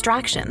routines,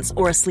 distractions,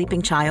 or a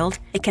sleeping child,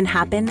 it can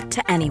happen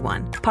to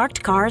anyone.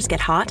 Parked cars get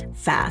hot,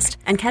 fast,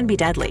 and can be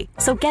deadly.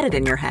 So get it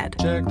in your head.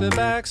 Check the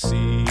back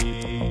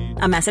seat.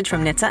 A message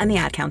from NHTSA and the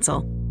Ad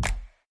Council.